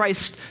position in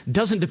Christ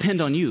doesn't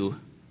depend on you,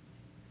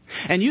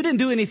 and you didn't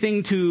do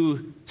anything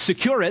to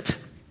secure it,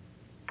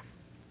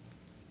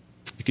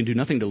 you can do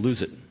nothing to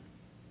lose it.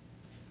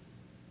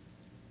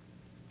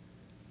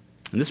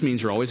 And this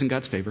means you're always in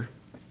God's favor.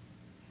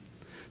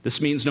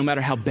 This means no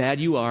matter how bad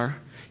you are,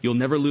 you'll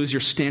never lose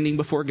your standing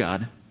before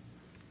God.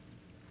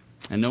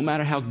 And no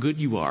matter how good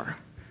you are,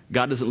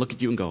 God doesn't look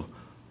at you and go,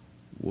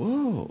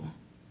 whoa,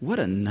 what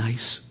a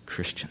nice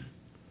Christian,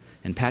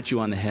 and pat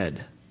you on the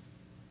head.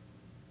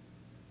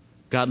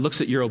 God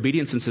looks at your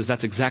obedience and says,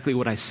 that's exactly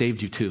what I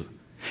saved you to.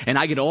 And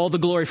I get all the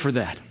glory for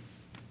that.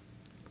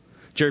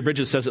 Jerry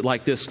Bridges says it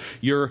like this: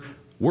 your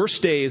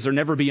worst days are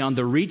never beyond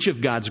the reach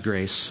of God's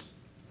grace,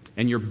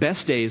 and your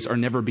best days are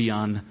never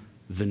beyond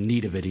the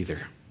need of it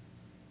either.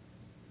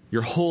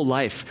 Your whole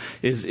life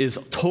is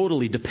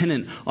totally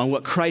dependent on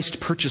what Christ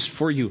purchased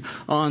for you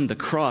on the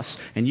cross.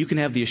 And you can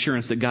have the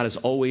assurance that God is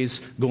always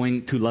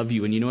going to love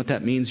you. And you know what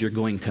that means? You're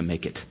going to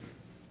make it.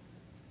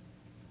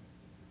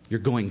 You're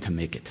going to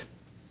make it.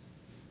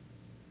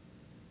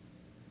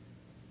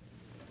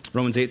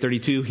 Romans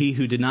 8:32, he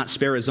who did not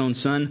spare his own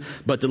son,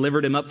 but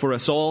delivered him up for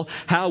us all,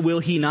 how will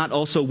he not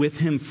also with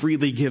him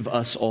freely give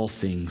us all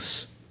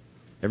things?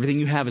 Everything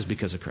you have is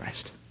because of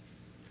Christ.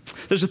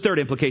 There's a third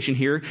implication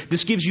here.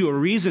 This gives you a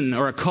reason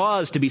or a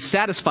cause to be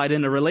satisfied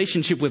in a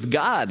relationship with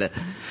God.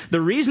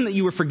 The reason that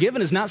you were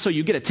forgiven is not so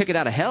you get a ticket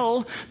out of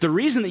hell. The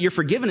reason that you're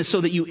forgiven is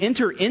so that you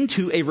enter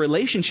into a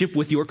relationship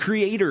with your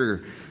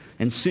Creator.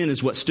 And sin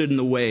is what stood in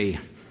the way.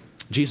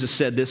 Jesus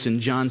said this in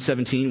John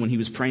 17 when he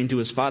was praying to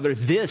his Father.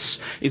 This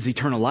is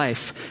eternal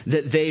life,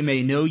 that they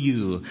may know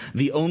you,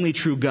 the only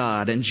true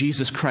God, and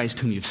Jesus Christ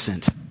whom you've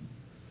sent.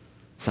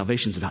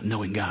 Salvation is about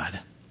knowing God.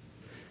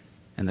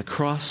 And the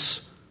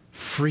cross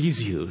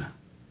frees you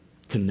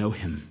to know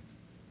Him.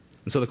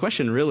 And so the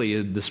question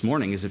really this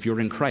morning is, if you're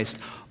in Christ,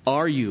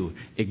 are you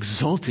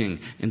exulting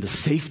in the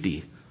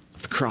safety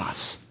of the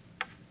cross?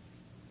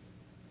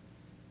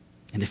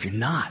 And if you're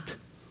not,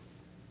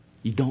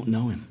 you don't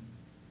know Him.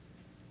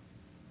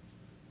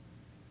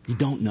 You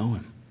don't know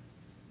Him.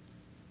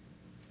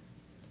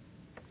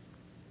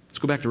 Let's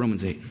go back to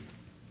Romans 8.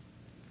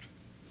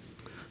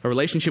 A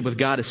relationship with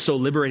God is so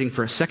liberating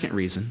for a second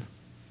reason.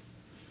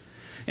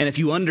 And if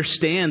you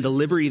understand the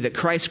liberty that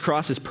Christ's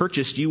cross has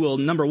purchased, you will,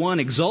 number one,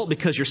 exult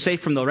because you're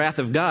safe from the wrath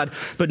of God.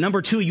 But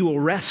number two, you will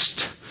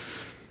rest.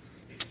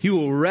 You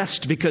will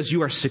rest because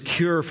you are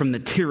secure from the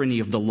tyranny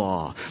of the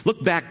law.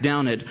 Look back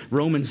down at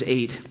Romans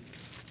 8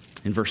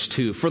 in verse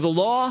 2. For the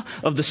law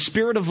of the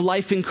Spirit of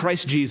life in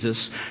Christ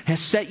Jesus has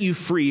set you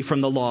free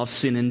from the law of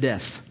sin and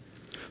death.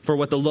 For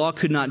what the law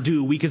could not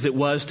do, weak as it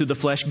was through the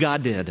flesh,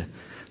 God did.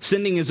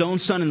 Sending His own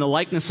Son in the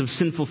likeness of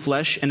sinful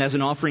flesh, and as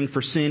an offering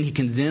for sin, He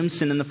condemned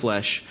sin in the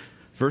flesh.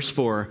 Verse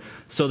 4,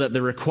 so that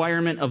the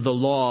requirement of the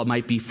law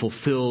might be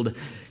fulfilled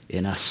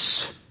in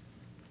us.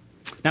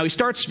 Now he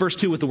starts verse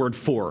 2 with the word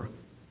for,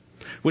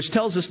 which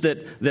tells us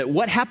that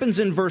what happens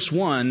in verse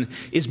 1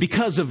 is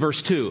because of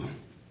verse 2.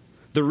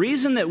 The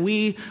reason that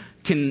we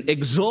can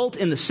exult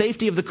in the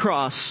safety of the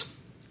cross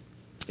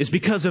is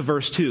because of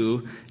verse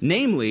 2,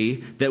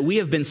 namely that we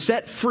have been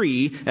set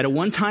free at a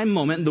one-time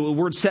moment. The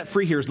word set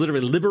free here is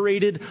literally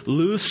liberated,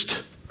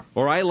 loosed,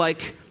 or I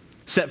like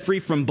set free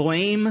from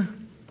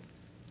blame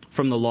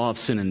from the law of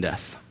sin and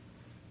death.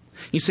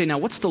 You say, now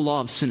what's the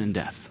law of sin and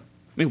death?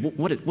 I mean,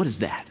 what is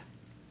that?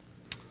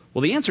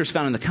 Well, the answer is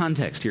found in the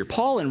context here.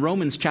 Paul in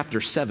Romans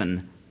chapter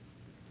 7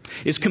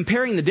 is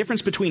comparing the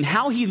difference between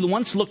how he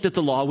once looked at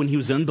the law when he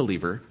was an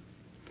unbeliever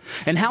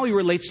and how he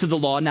relates to the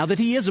law now that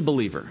he is a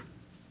believer.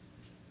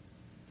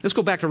 Let's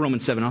go back to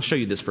Romans 7. I'll show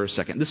you this for a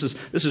second. This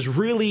is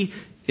really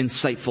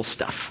insightful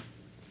stuff.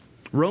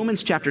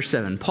 Romans chapter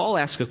 7. Paul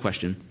asks a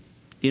question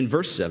in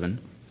verse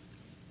 7.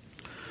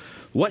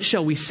 What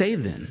shall we say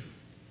then?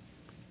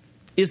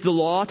 Is the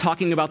law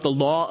talking about the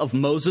law of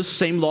Moses?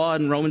 Same law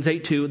in Romans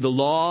 8:2. The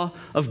law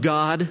of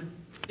God.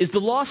 Is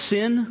the law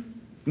sin?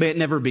 May it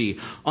never be.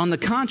 On the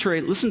contrary,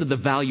 listen to the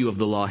value of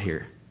the law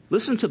here.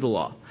 Listen to the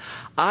law.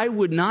 I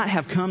would not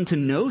have come to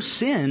know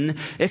sin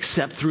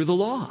except through the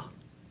law.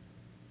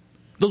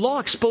 The law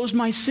exposed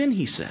my sin,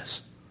 he says.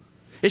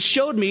 It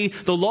showed me,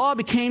 the law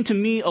became to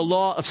me a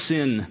law of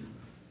sin,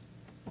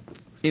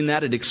 in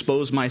that it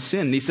exposed my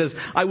sin. And he says,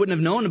 I wouldn't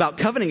have known about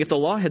coveting if the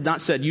law had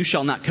not said, you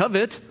shall not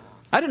covet.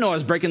 I didn't know I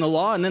was breaking the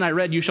law, and then I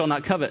read, you shall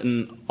not covet.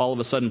 And all of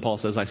a sudden, Paul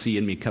says, I see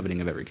in me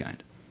coveting of every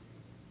kind.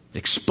 It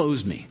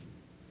exposed me.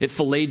 It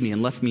filleted me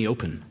and left me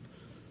open.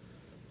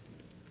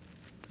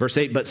 Verse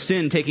 8, but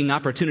sin, taking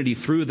opportunity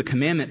through the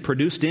commandment,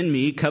 produced in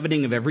me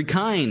coveting of every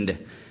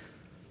kind.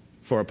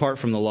 For apart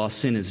from the law,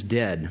 sin is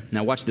dead.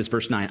 Now watch this,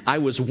 verse 9. I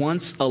was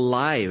once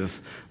alive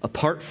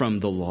apart from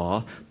the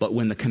law, but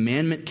when the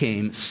commandment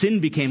came, sin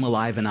became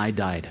alive and I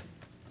died.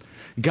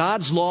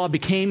 God's law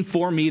became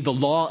for me the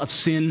law of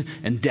sin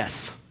and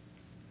death.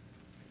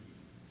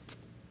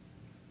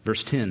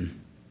 Verse 10.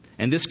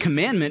 And this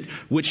commandment,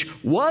 which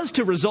was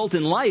to result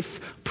in life,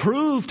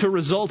 proved to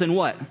result in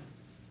what?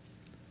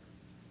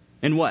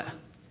 In what?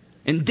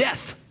 In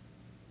death.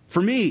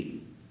 For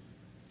me.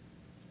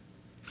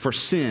 For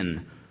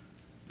sin,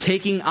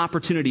 taking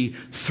opportunity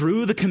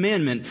through the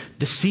commandment,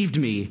 deceived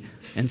me,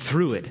 and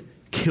through it,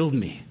 killed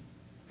me.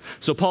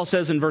 So Paul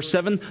says in verse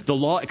 7, the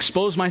law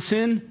exposed my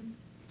sin.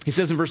 He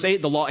says in verse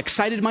 8, the law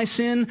excited my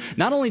sin.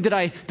 Not only did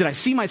I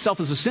see myself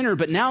as a sinner,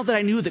 but now that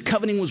I knew that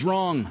coveting was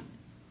wrong,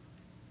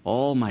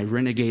 all my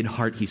renegade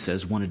heart, he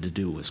says, wanted to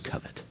do was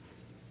covet.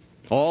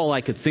 All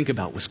I could think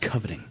about was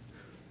coveting.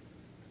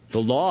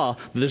 The law,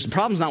 there's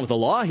problems not with the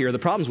law here, the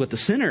problem's with the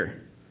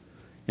sinner.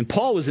 And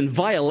Paul was in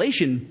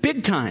violation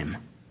big time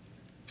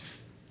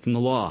from the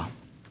law.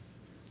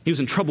 He was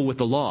in trouble with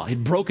the law.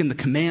 He'd broken the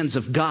commands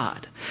of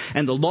God.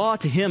 And the law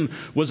to him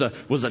was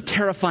a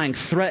terrifying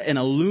threat and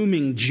a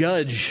looming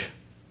judge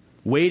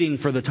waiting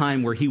for the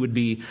time where he would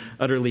be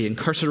utterly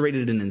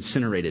incarcerated and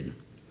incinerated.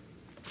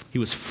 He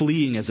was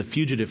fleeing as a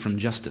fugitive from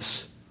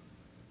justice.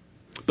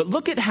 But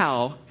look at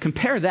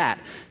compare that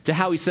to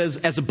how he says,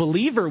 as a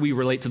believer we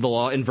relate to the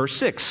law in verse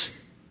 6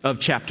 of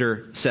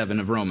chapter 7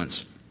 of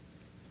Romans.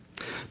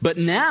 But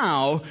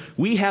now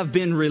we have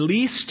been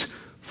released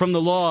from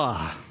the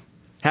law,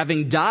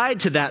 having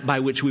died to that by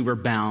which we were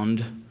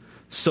bound,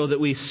 so that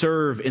we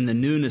serve in the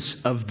newness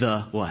of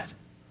the what?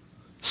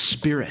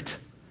 Spirit,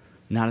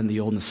 not in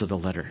the oldness of the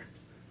letter.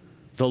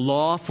 The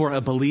law for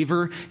a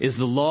believer is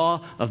the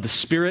law of the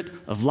Spirit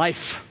of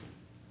life.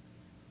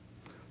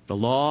 The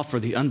law for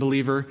the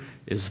unbeliever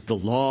is the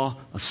law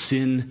of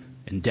sin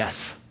and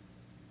death.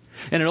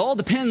 And it all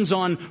depends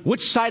on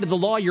which side of the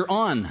law you're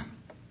on.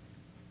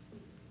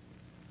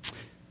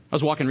 I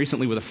was walking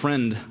recently with a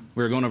friend.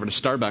 We were going over to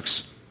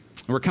Starbucks.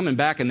 And we're coming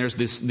back, and there's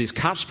these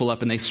cops pull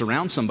up, and they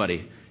surround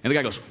somebody. And the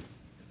guy goes,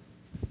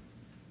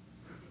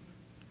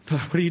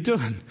 "What are you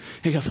doing?"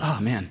 He goes, "Oh,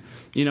 man,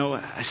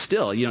 I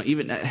still,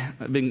 even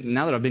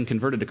now that I've been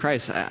converted to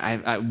Christ,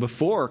 I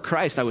before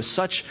Christ, I was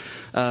such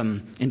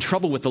in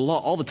trouble with the law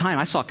all the time.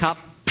 I saw a cop,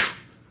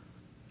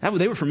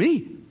 they were for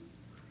me.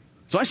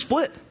 So I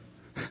split.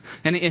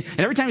 And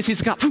every time he sees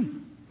a cop,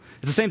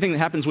 it's the same thing that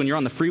happens when you're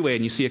on the freeway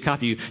and you see a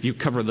cop, you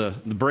cover the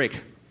brake.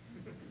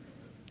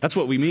 That's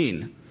what we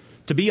mean.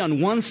 To be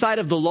on one side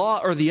of the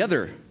law or the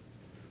other.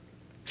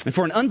 And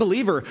for an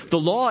unbeliever, the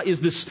law is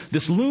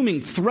this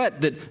looming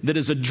threat that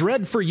is a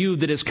dread for you,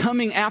 that is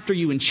coming after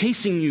you and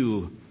chasing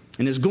you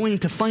and is going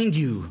to find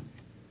you.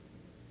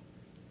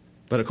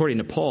 But according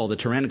to Paul, the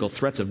tyrannical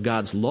threats of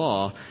God's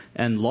law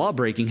and law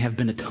breaking have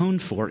been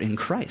atoned for in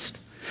Christ.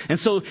 And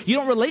so you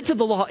don't relate to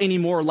the law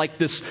anymore like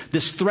this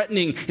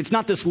threatening, it's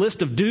not this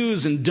list of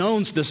do's and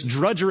don'ts, this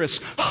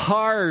drudgerous,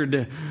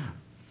 hard,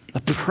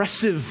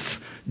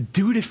 oppressive,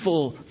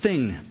 dutiful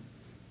thing.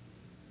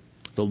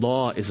 The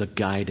law is a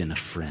guide and a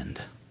friend.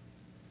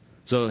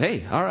 So,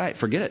 hey, all right,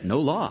 forget it. No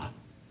law.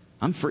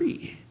 I'm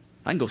free.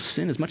 I can go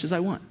sin as much as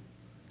I want.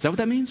 Is that what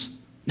that means?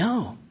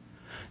 No.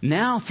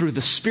 Now, through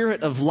the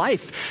Spirit of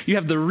life, you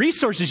have the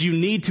resources you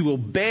need to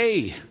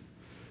obey,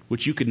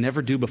 which you could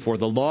never do before.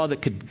 The law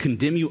that could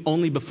condemn you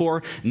only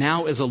before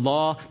now is a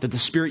law that the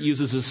Spirit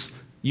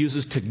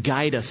uses to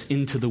guide us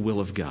into the will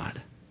of God.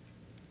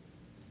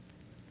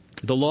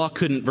 The law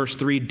couldn't, verse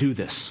 3, do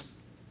this.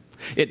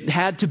 It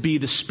had to be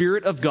the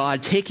Spirit of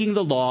God taking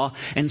the law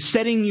and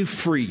setting you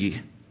free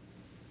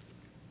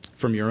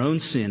from your own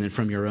sin and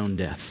from your own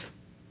death.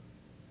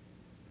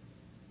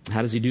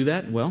 How does he do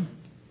that? Well,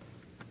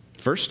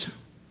 first,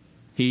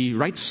 he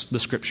writes the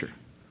Scripture.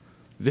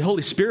 The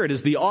Holy Spirit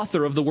is the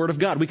author of the Word of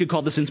God. We could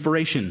call this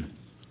inspiration.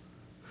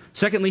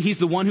 Secondly, he's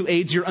the one who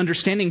aids your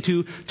understanding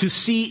to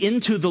see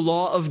into the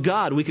law of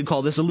God. We could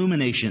call this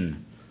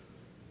illumination.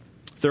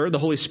 Third, the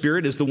Holy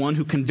Spirit is the one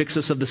who convicts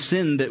us of the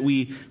sin that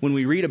when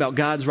we read about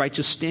God's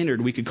righteous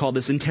standard, we could call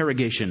this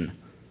interrogation.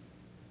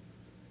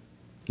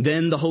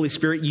 Then the Holy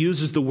Spirit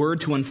uses the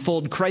Word to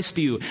unfold Christ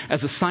to you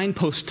as a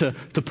signpost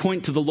to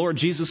point to the Lord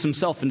Jesus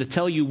Himself and to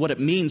tell you what it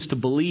means to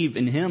believe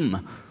in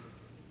Him.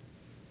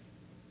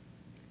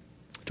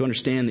 To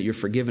understand that you're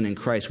forgiven in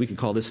Christ, we could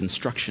call this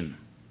instruction.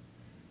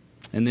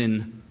 And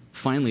then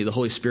finally, the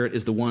Holy Spirit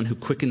is the one who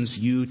quickens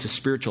you to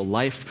spiritual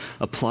life,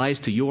 applies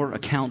to your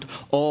account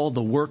all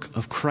the work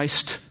of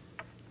Christ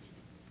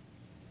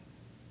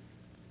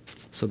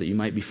so that you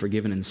might be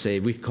forgiven and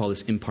saved. We could call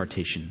this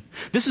impartation.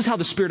 This is how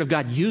the Spirit of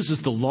God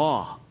uses the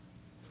law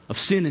of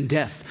sin and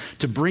death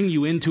to bring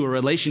you into a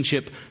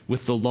relationship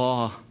with the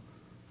law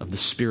of the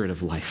Spirit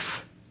of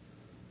life.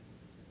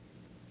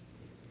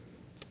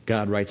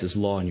 God writes His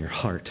law in your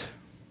heart.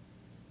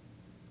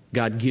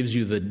 God gives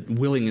you the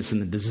willingness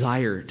and the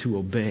desire to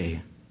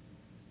obey.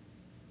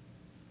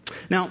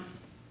 Now,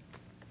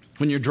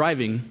 when you're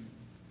driving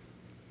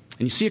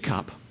and you see a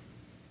cop,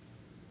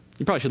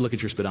 you probably should look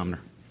at your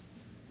speedometer.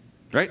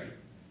 Right?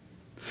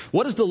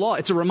 What is the law?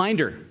 It's a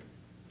reminder.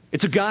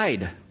 It's a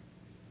guide.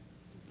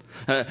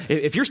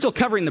 If you're still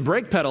covering the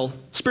brake pedal,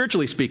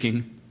 spiritually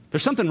speaking,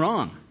 there's something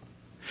wrong.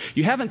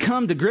 You haven't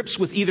come to grips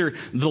with either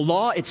the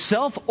law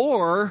itself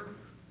or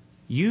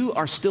you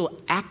are still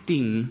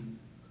acting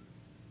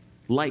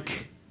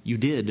like you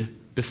did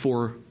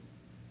before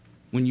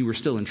when you were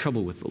still in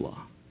trouble with the law.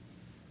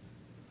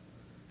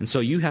 And so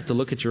you have to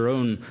look at your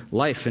own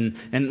life. And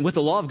with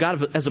the law of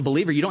God as a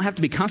believer, you don't have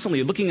to be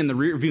constantly looking in the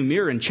rearview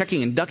mirror and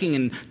checking and ducking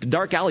in the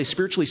dark alley,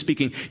 spiritually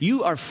speaking.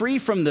 You are free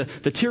from the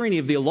tyranny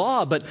of the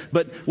law. But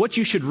what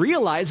you should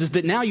realize is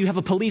that now you have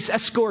a police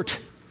escort.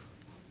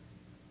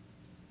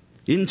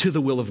 into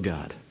the will of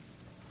God.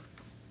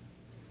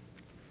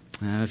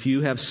 If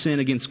you have sin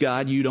against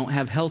God, you don't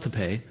have hell to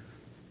pay,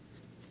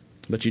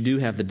 but you do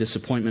have the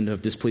disappointment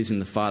of displeasing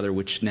the Father,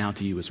 which now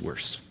to you is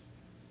worse.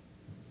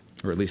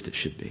 Or at least it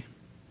should be.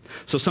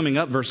 So summing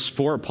up, verse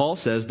 4, Paul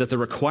says that the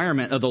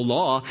requirement of the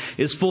law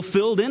is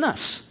fulfilled in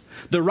us.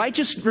 The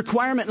righteous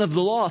requirement of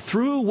the law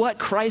through what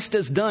Christ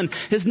has done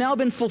has now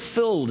been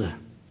fulfilled.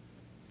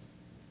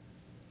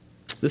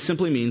 This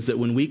simply means that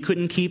when we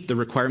couldn't keep the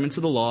requirements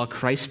of the law,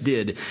 Christ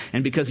did.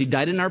 And because He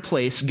died in our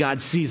place,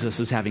 God sees us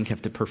as having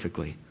kept it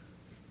perfectly.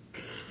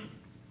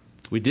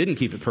 We didn't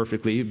keep it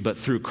perfectly, but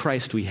through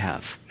Christ we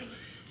have.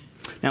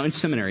 Now in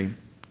seminary,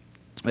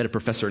 I had a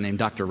professor named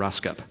Dr.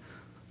 Roskup.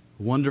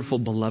 Wonderful,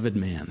 beloved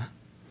man.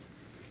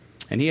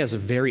 And he has a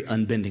very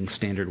unbending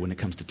standard when it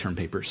comes to term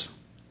papers.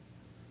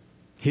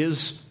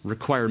 His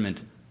requirement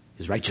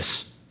is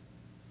righteous.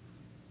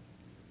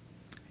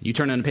 You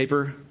turn in a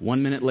paper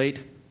 1 minute late,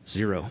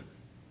 0.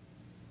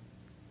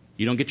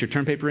 You don't get your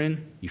term paper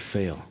in, you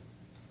fail.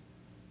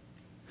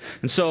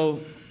 And so,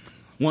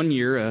 one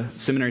year, a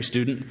seminary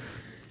student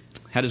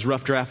had his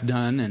rough draft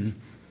done and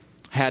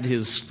had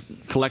his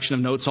collection of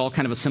notes all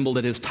kind of assembled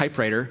at his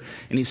typewriter,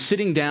 and he's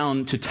sitting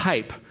down to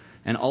type,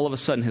 and all of a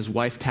sudden his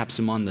wife taps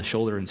him on the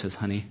shoulder and says,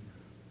 "Honey,"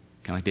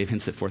 kind of like Dave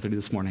Hints at 4:30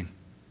 this morning,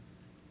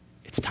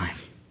 "it's time."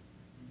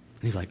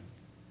 And he's like,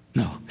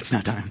 "No, it's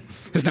not time.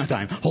 It's not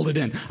time. Hold it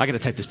in. I got to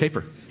type this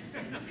paper.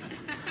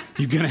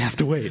 You're going to have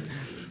to wait."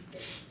 He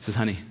says,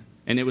 "Honey,"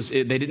 and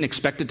they didn't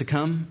expect it to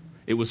come.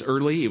 It was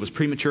early. It was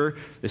premature.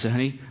 They said,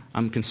 "Honey,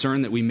 I'm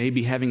concerned that we may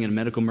be having a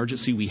medical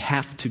emergency. We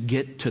have to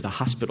get to the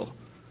hospital."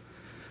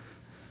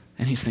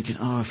 And he's thinking,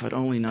 "Oh, if I'd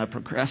only not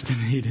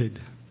procrastinated."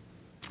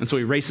 And so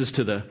he races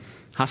to the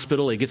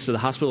hospital. He gets to the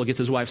hospital, gets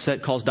his wife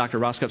set, calls Dr.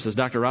 Roskup, says,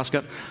 "Dr.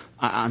 Roskup,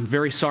 I'm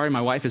very sorry.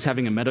 My wife is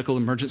having a medical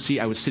emergency.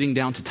 I was sitting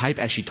down to type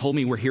as she told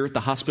me we're here at the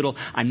hospital.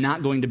 I'm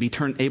not going to be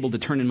able to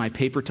turn in my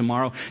paper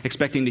tomorrow,"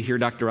 expecting to hear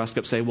Dr.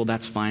 Roskup say, "Well,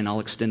 that's fine. I'll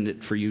extend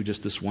it for you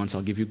just this once.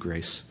 I'll give you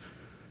grace."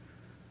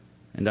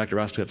 And Dr.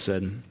 Roskup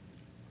said,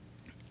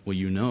 "Well,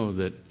 you know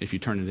that if you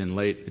turn it in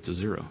late, it's a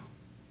 0.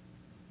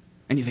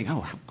 And you think,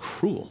 "Oh, how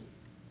cruel."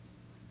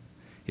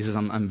 He says,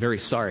 I'm very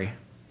sorry.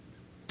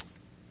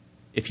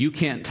 If you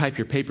can't type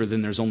your paper,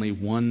 then there's only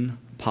one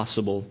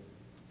possible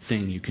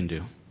thing you can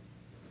do.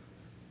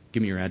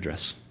 Give me your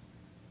address."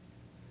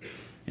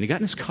 And he got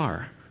in his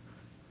car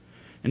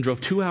and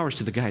drove 2 hours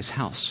to the guy's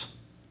house,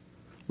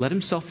 let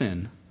himself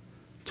in,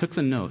 took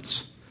the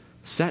notes,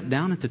 sat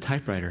down at the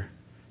typewriter,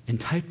 and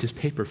typed his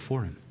paper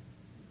for him.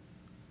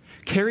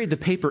 Carried the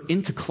paper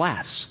into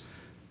class,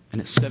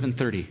 and at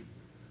 7:30,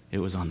 it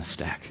was on the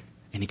stack,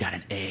 and he got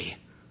an A.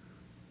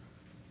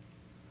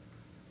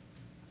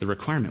 The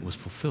requirement was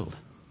fulfilled.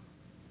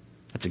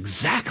 That's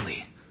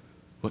exactly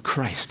what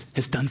Christ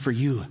has done for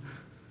you.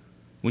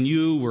 When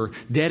you were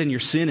dead in your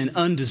sin and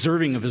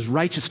undeserving of His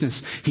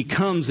righteousness, He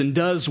comes and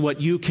does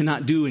what you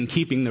cannot do in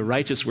keeping the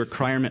righteous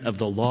requirement of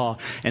the law.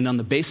 And on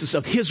the basis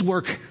of His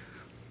work,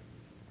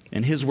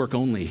 and His work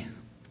only,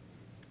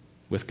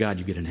 with God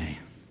you get an A.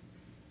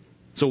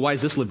 So why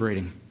is this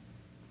liberating?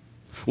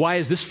 Why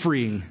is this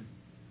freeing?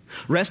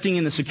 Resting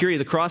in the security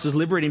of the cross is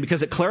liberating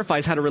because it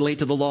clarifies how to relate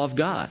to the law of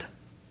God.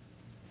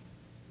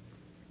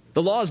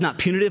 The law is not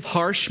punitive,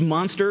 harsh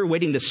monster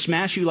waiting to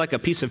smash you like a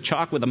piece of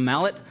chalk with a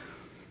mallet.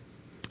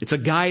 It's a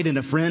guide and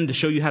a friend to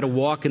show you how to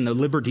walk in the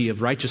liberty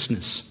of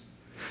righteousness.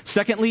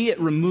 Secondly, it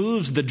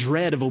removes the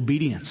dread of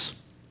obedience.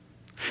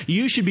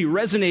 You should be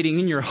resonating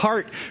in your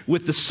heart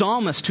with the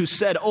psalmist who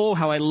said, "Oh,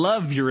 how I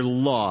love your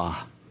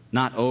law,"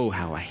 not "Oh,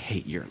 how I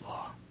hate your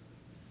law."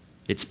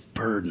 It's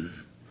burden.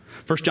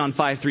 1 John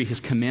 5:3, His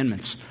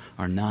commandments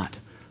are not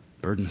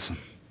burdensome.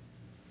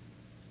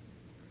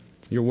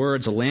 "Your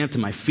words, a lamp to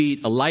my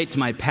feet, a light to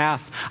my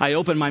path. I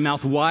opened my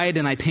mouth wide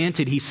and I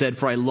panted," He said,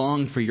 "for I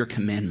longed for your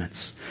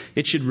commandments."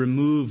 It should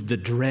remove the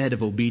dread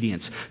of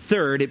obedience.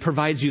 Third, it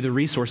provides you the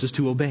resources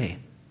to obey.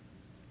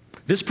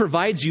 This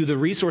provides you the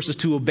resources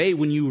to obey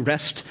when you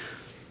rest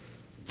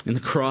in the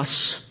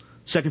cross.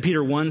 2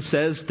 Peter 1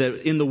 says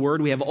that in the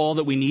Word we have all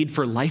that we need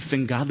for life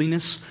and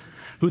godliness.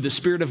 Who the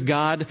Spirit of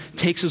God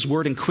takes His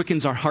Word and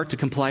quickens our heart to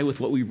comply with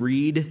what we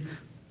read,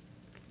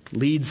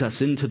 leads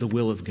us into the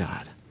will of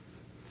God.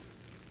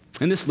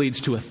 And this leads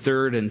to a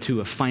third and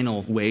to a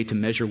final way to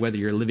measure whether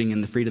you're living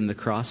in the freedom of the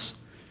cross.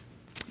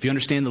 If you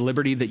understand the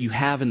liberty that you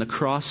have in the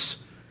cross,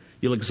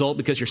 you'll exult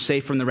because you're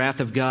safe from the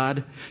wrath of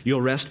God.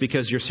 You'll rest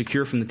because you're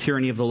secure from the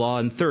tyranny of the law.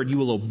 And third, you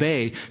will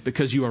obey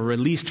because you are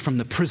released from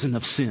the prison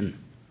of sin.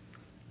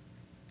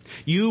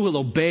 You will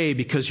obey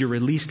because you're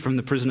released from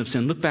the prison of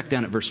sin. Look back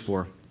down at verse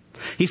 4.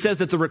 He says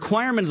that the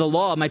requirement of the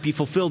law might be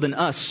fulfilled in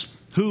us.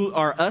 Who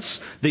are us?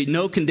 They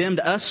know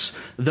condemned us,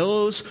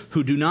 those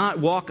who do not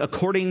walk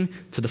according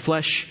to the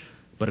flesh,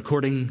 but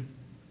according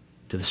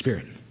to the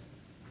Spirit.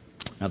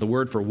 Now the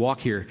word for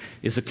walk here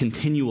is a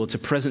continual, it's a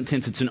present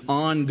tense, it's an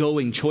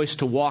ongoing choice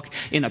to walk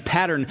in a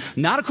pattern,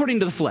 not according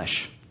to the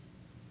flesh,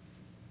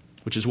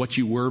 which is what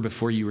you were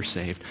before you were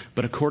saved,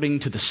 but according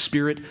to the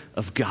Spirit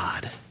of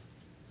God,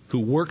 who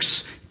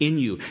works in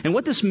you. And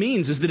what this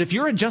means is that if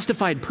you're a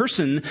justified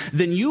person,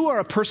 then you are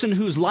a person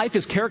whose life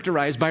is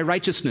characterized by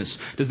righteousness.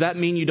 Does that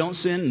mean you don't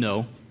sin?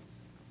 No.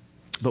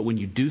 But when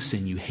you do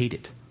sin, you hate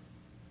it.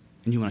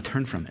 And you want to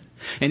turn from it.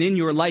 And in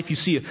your life, you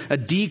see a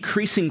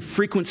decreasing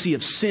frequency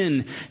of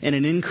sin and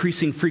an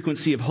increasing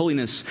frequency of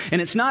holiness.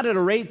 And it's not at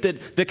a rate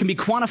that can be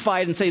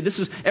quantified and say,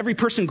 every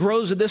person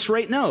grows at this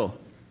rate. No.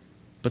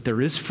 But there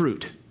is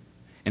fruit.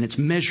 And it's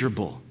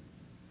measurable.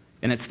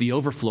 And it's the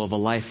overflow of a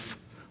life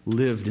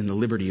lived in the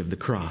liberty of the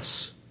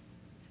cross.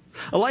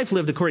 A life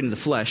lived according to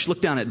the flesh.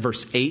 Look down at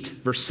verse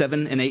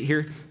 7 and 8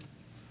 here.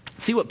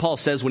 See what Paul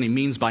says when he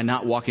means by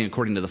not walking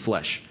according to the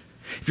flesh.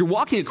 If you're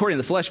walking according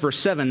to the flesh, verse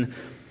 7,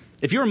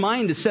 if your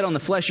mind is set on the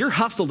flesh, you're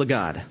hostile to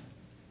God.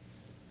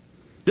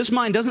 This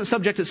mind doesn't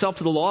subject itself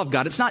to the law of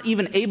God. It's not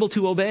even able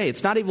to obey.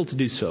 It's not able to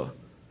do so.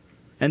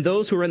 And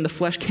those who are in the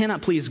flesh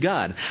cannot please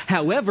God.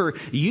 However,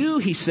 you,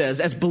 he says,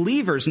 as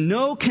believers,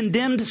 no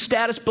condemned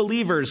status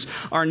believers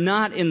are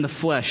not in the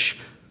flesh,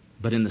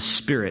 but in the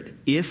Spirit,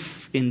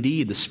 if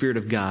indeed the Spirit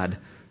of God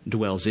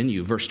dwells in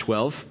you. Verse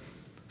 12,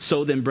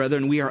 so then,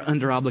 brethren, we are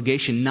under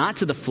obligation not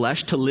to the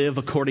flesh to live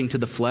according to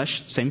the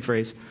flesh. Same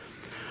phrase.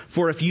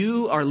 For if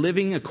you are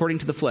living according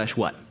to the flesh,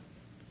 what?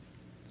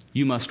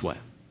 You must what?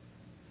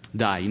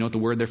 Die. You know what the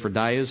word there for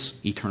die is?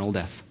 Eternal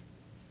death.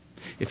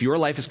 If your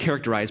life is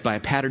characterized by a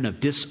pattern of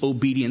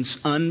disobedience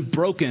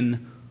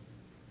unbroken,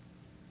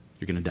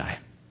 you're going to die.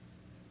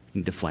 You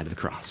need to fly to the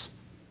cross.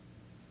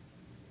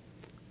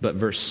 But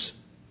verse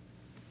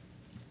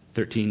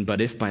 13,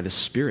 but if by the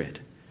Spirit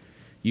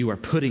you are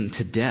putting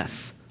to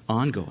death,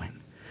 ongoing,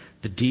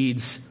 the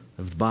deeds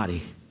of the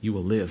body, you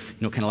will live.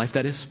 You know what kind of life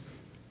that is?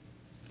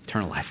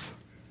 Eternal life.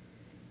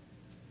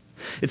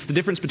 It's the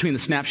difference between the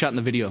snapshot and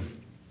the video.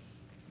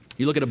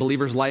 You look at a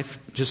believer's life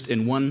just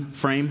in one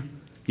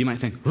frame, you might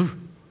think,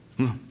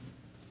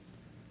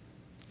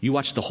 You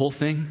watch the whole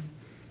thing,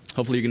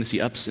 hopefully you're going to see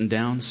ups and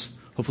downs.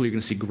 Hopefully you're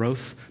going to see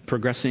growth,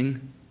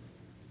 progressing,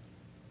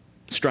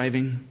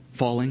 striving,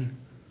 falling,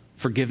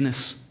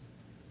 forgiveness,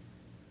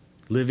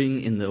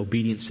 living in the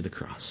obedience to the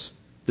cross.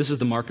 This is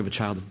the mark of a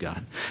child of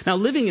God. Now,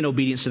 living in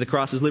obedience to the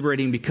cross is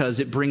liberating because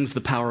it brings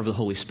the power of the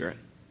Holy Spirit.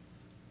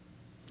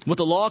 What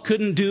the law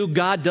couldn't do,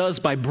 God does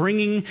by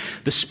bringing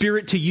the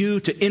Spirit to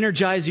you, to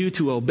energize you,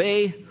 to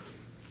obey,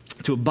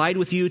 to abide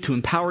with you, to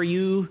empower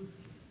you.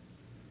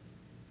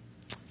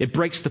 It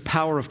breaks the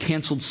power of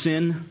canceled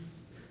sin.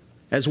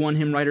 As one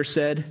hymn writer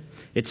said,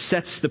 it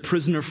sets the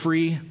prisoner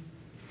free.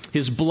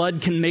 His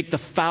blood can make the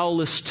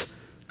foulest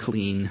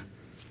clean.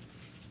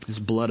 His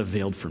blood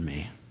availed for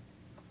me.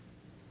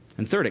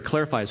 And third, it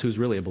clarifies who's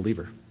really a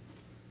believer.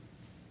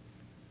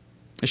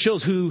 It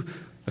shows who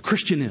a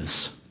Christian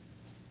is.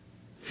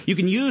 You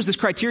can use this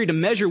criteria to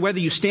measure whether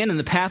you stand in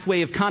the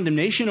pathway of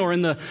condemnation or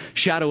in the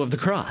shadow of the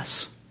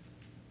cross.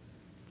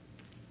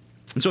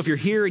 And so if you're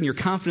here and you're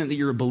confident that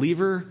you're a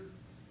believer,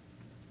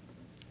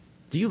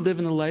 do you live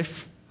in the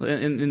life,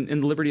 in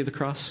the liberty of the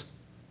cross?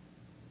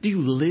 Do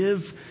you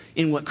live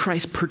in what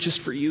Christ purchased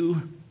for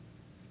you?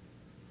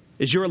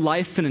 Is your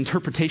life an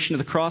interpretation of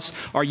the cross?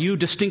 Are you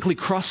distinctly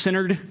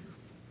cross-centered?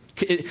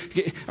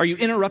 Are you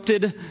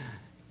interrupted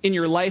in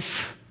your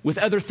life with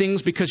other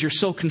things because you're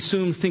so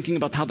consumed thinking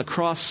about how the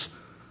cross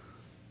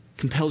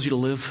compels you to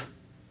live?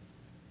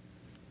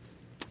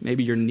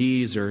 Maybe your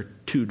knees are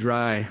too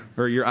dry,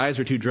 or your eyes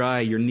are too dry,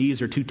 your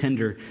knees are too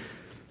tender,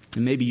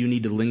 and maybe you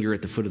need to linger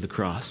at the foot of the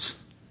cross.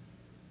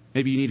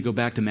 Maybe you need to go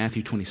back to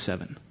Matthew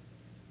 27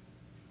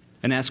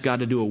 and ask God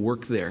to do a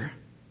work there.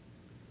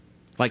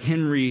 Like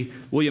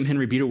William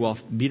Henry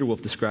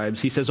Biederwolf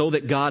describes, he says, "Oh,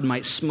 that God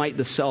might smite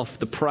the self,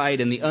 the pride,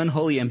 and the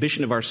unholy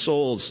ambition of our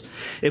souls.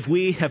 If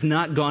we have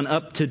not gone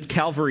up to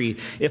Calvary,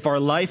 if our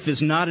life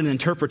is not an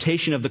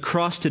interpretation of the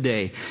cross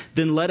today,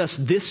 then let us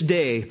this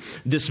day,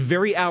 this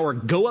very hour,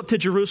 go up to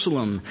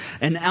Jerusalem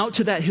and out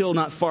to that hill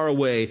not far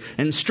away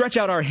and stretch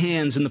out our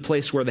hands in the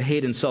place where the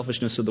hate and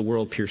selfishness of the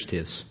world pierced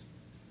his.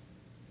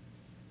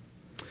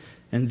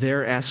 And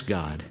there ask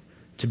God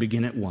to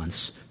begin at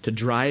once to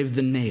drive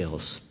the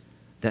nails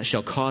that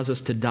shall cause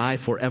us to die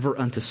forever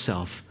unto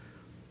self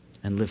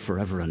and live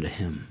forever unto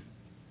Him."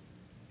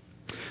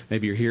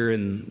 Maybe you're here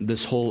and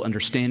this whole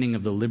understanding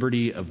of the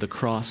liberty of the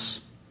cross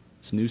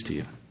is news to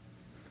you.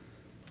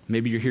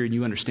 Maybe you're here and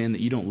you understand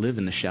that you don't live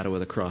in the shadow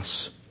of the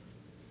cross.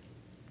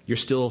 You're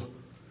still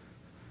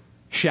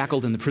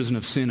shackled in the prison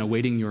of sin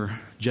awaiting your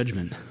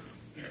judgment.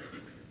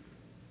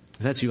 If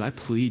that's you, I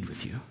plead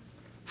with you.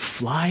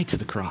 Fly to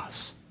the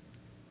cross.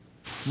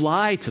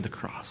 Fly to the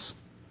cross.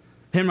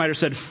 The hymn writer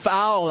said,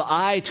 "Foul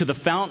I to the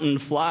fountain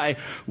fly.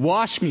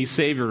 Wash me,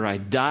 Savior, I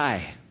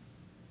die."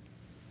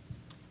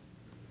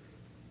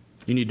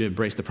 You need to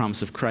embrace the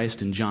promise of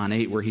Christ in John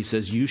 8 where He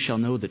says, "You shall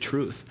know the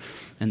truth,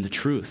 and the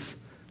truth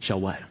shall"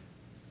 what?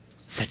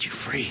 "Set you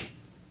free.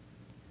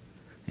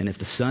 And if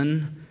the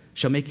Son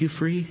shall make you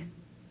free,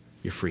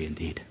 you're free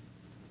indeed."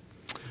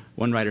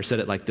 One writer said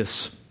it like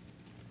this: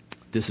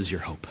 "This is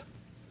your hope.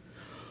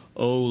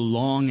 Oh,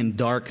 long and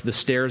dark the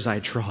stairs I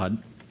trod,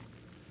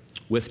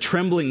 with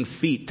trembling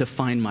feet to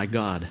find my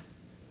God.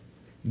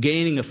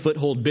 gaining a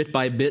foothold bit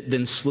by bit,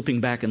 then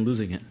slipping back and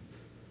losing it.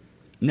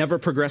 Never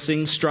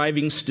progressing,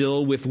 striving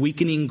still with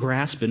weakening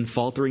grasp and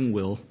faltering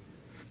will,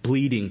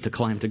 bleeding to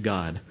climb to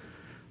God,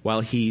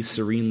 while He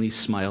serenely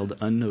smiled,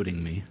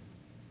 unnoting me.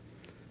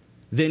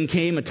 Then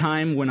came a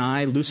time when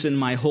I loosened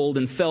my hold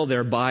and fell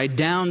thereby,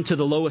 down to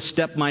the lowest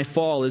step my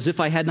fall, as if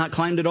I had not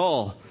climbed at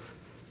all.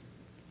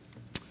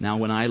 Now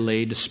when I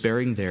lay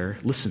despairing there,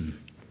 listen,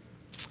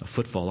 a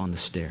footfall on the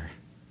stair.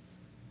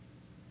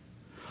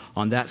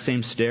 On that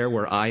same stair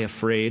where I,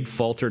 afraid,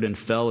 faltered and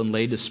fell and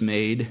lay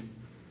dismayed,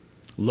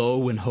 lo,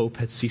 when hope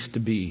had ceased to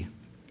be,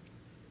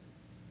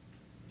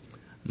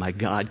 my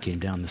God came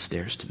down the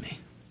stairs to me.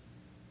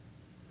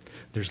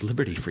 There's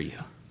liberty for you.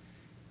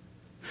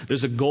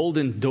 There's a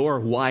golden door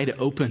wide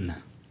open.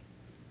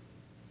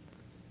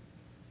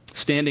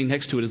 Standing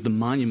next to it is the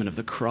monument of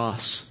the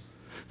cross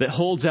that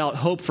holds out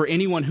hope for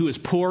anyone who is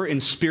poor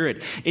in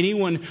spirit,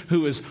 anyone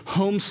who is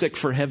homesick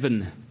for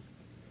heaven,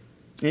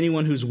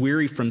 anyone who's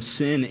weary from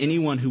sin,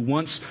 anyone who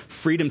wants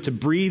freedom to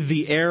breathe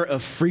the air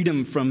of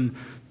freedom from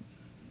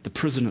the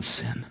prison of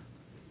sin.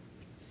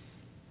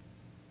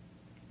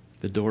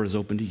 The door is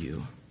open to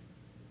you.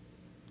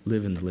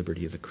 Live in the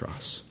liberty of the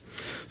cross.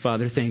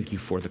 Father, thank you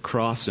for the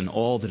cross and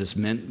all that is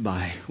meant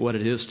by what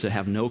it is to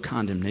have no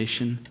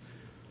condemnation.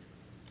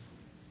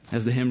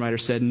 As the hymn writer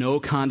said, no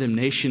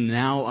condemnation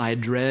now I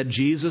dread.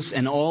 Jesus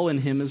and all in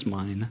Him is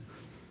mine.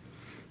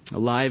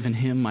 Alive in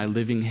Him my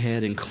living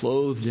head, and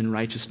clothed in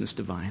righteousness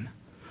divine.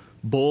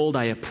 Bold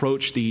I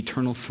approach the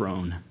eternal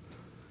throne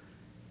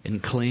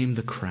and claim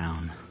the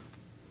crown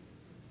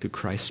through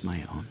Christ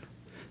my own.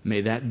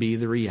 May that be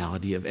the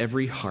reality of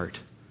every heart,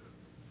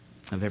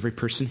 of every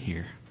person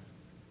here.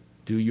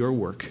 Do your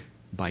work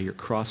by your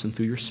cross and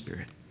through your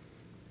Spirit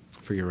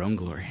for your own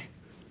glory.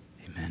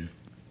 Amen.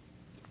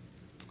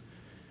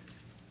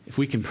 If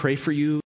we can pray for you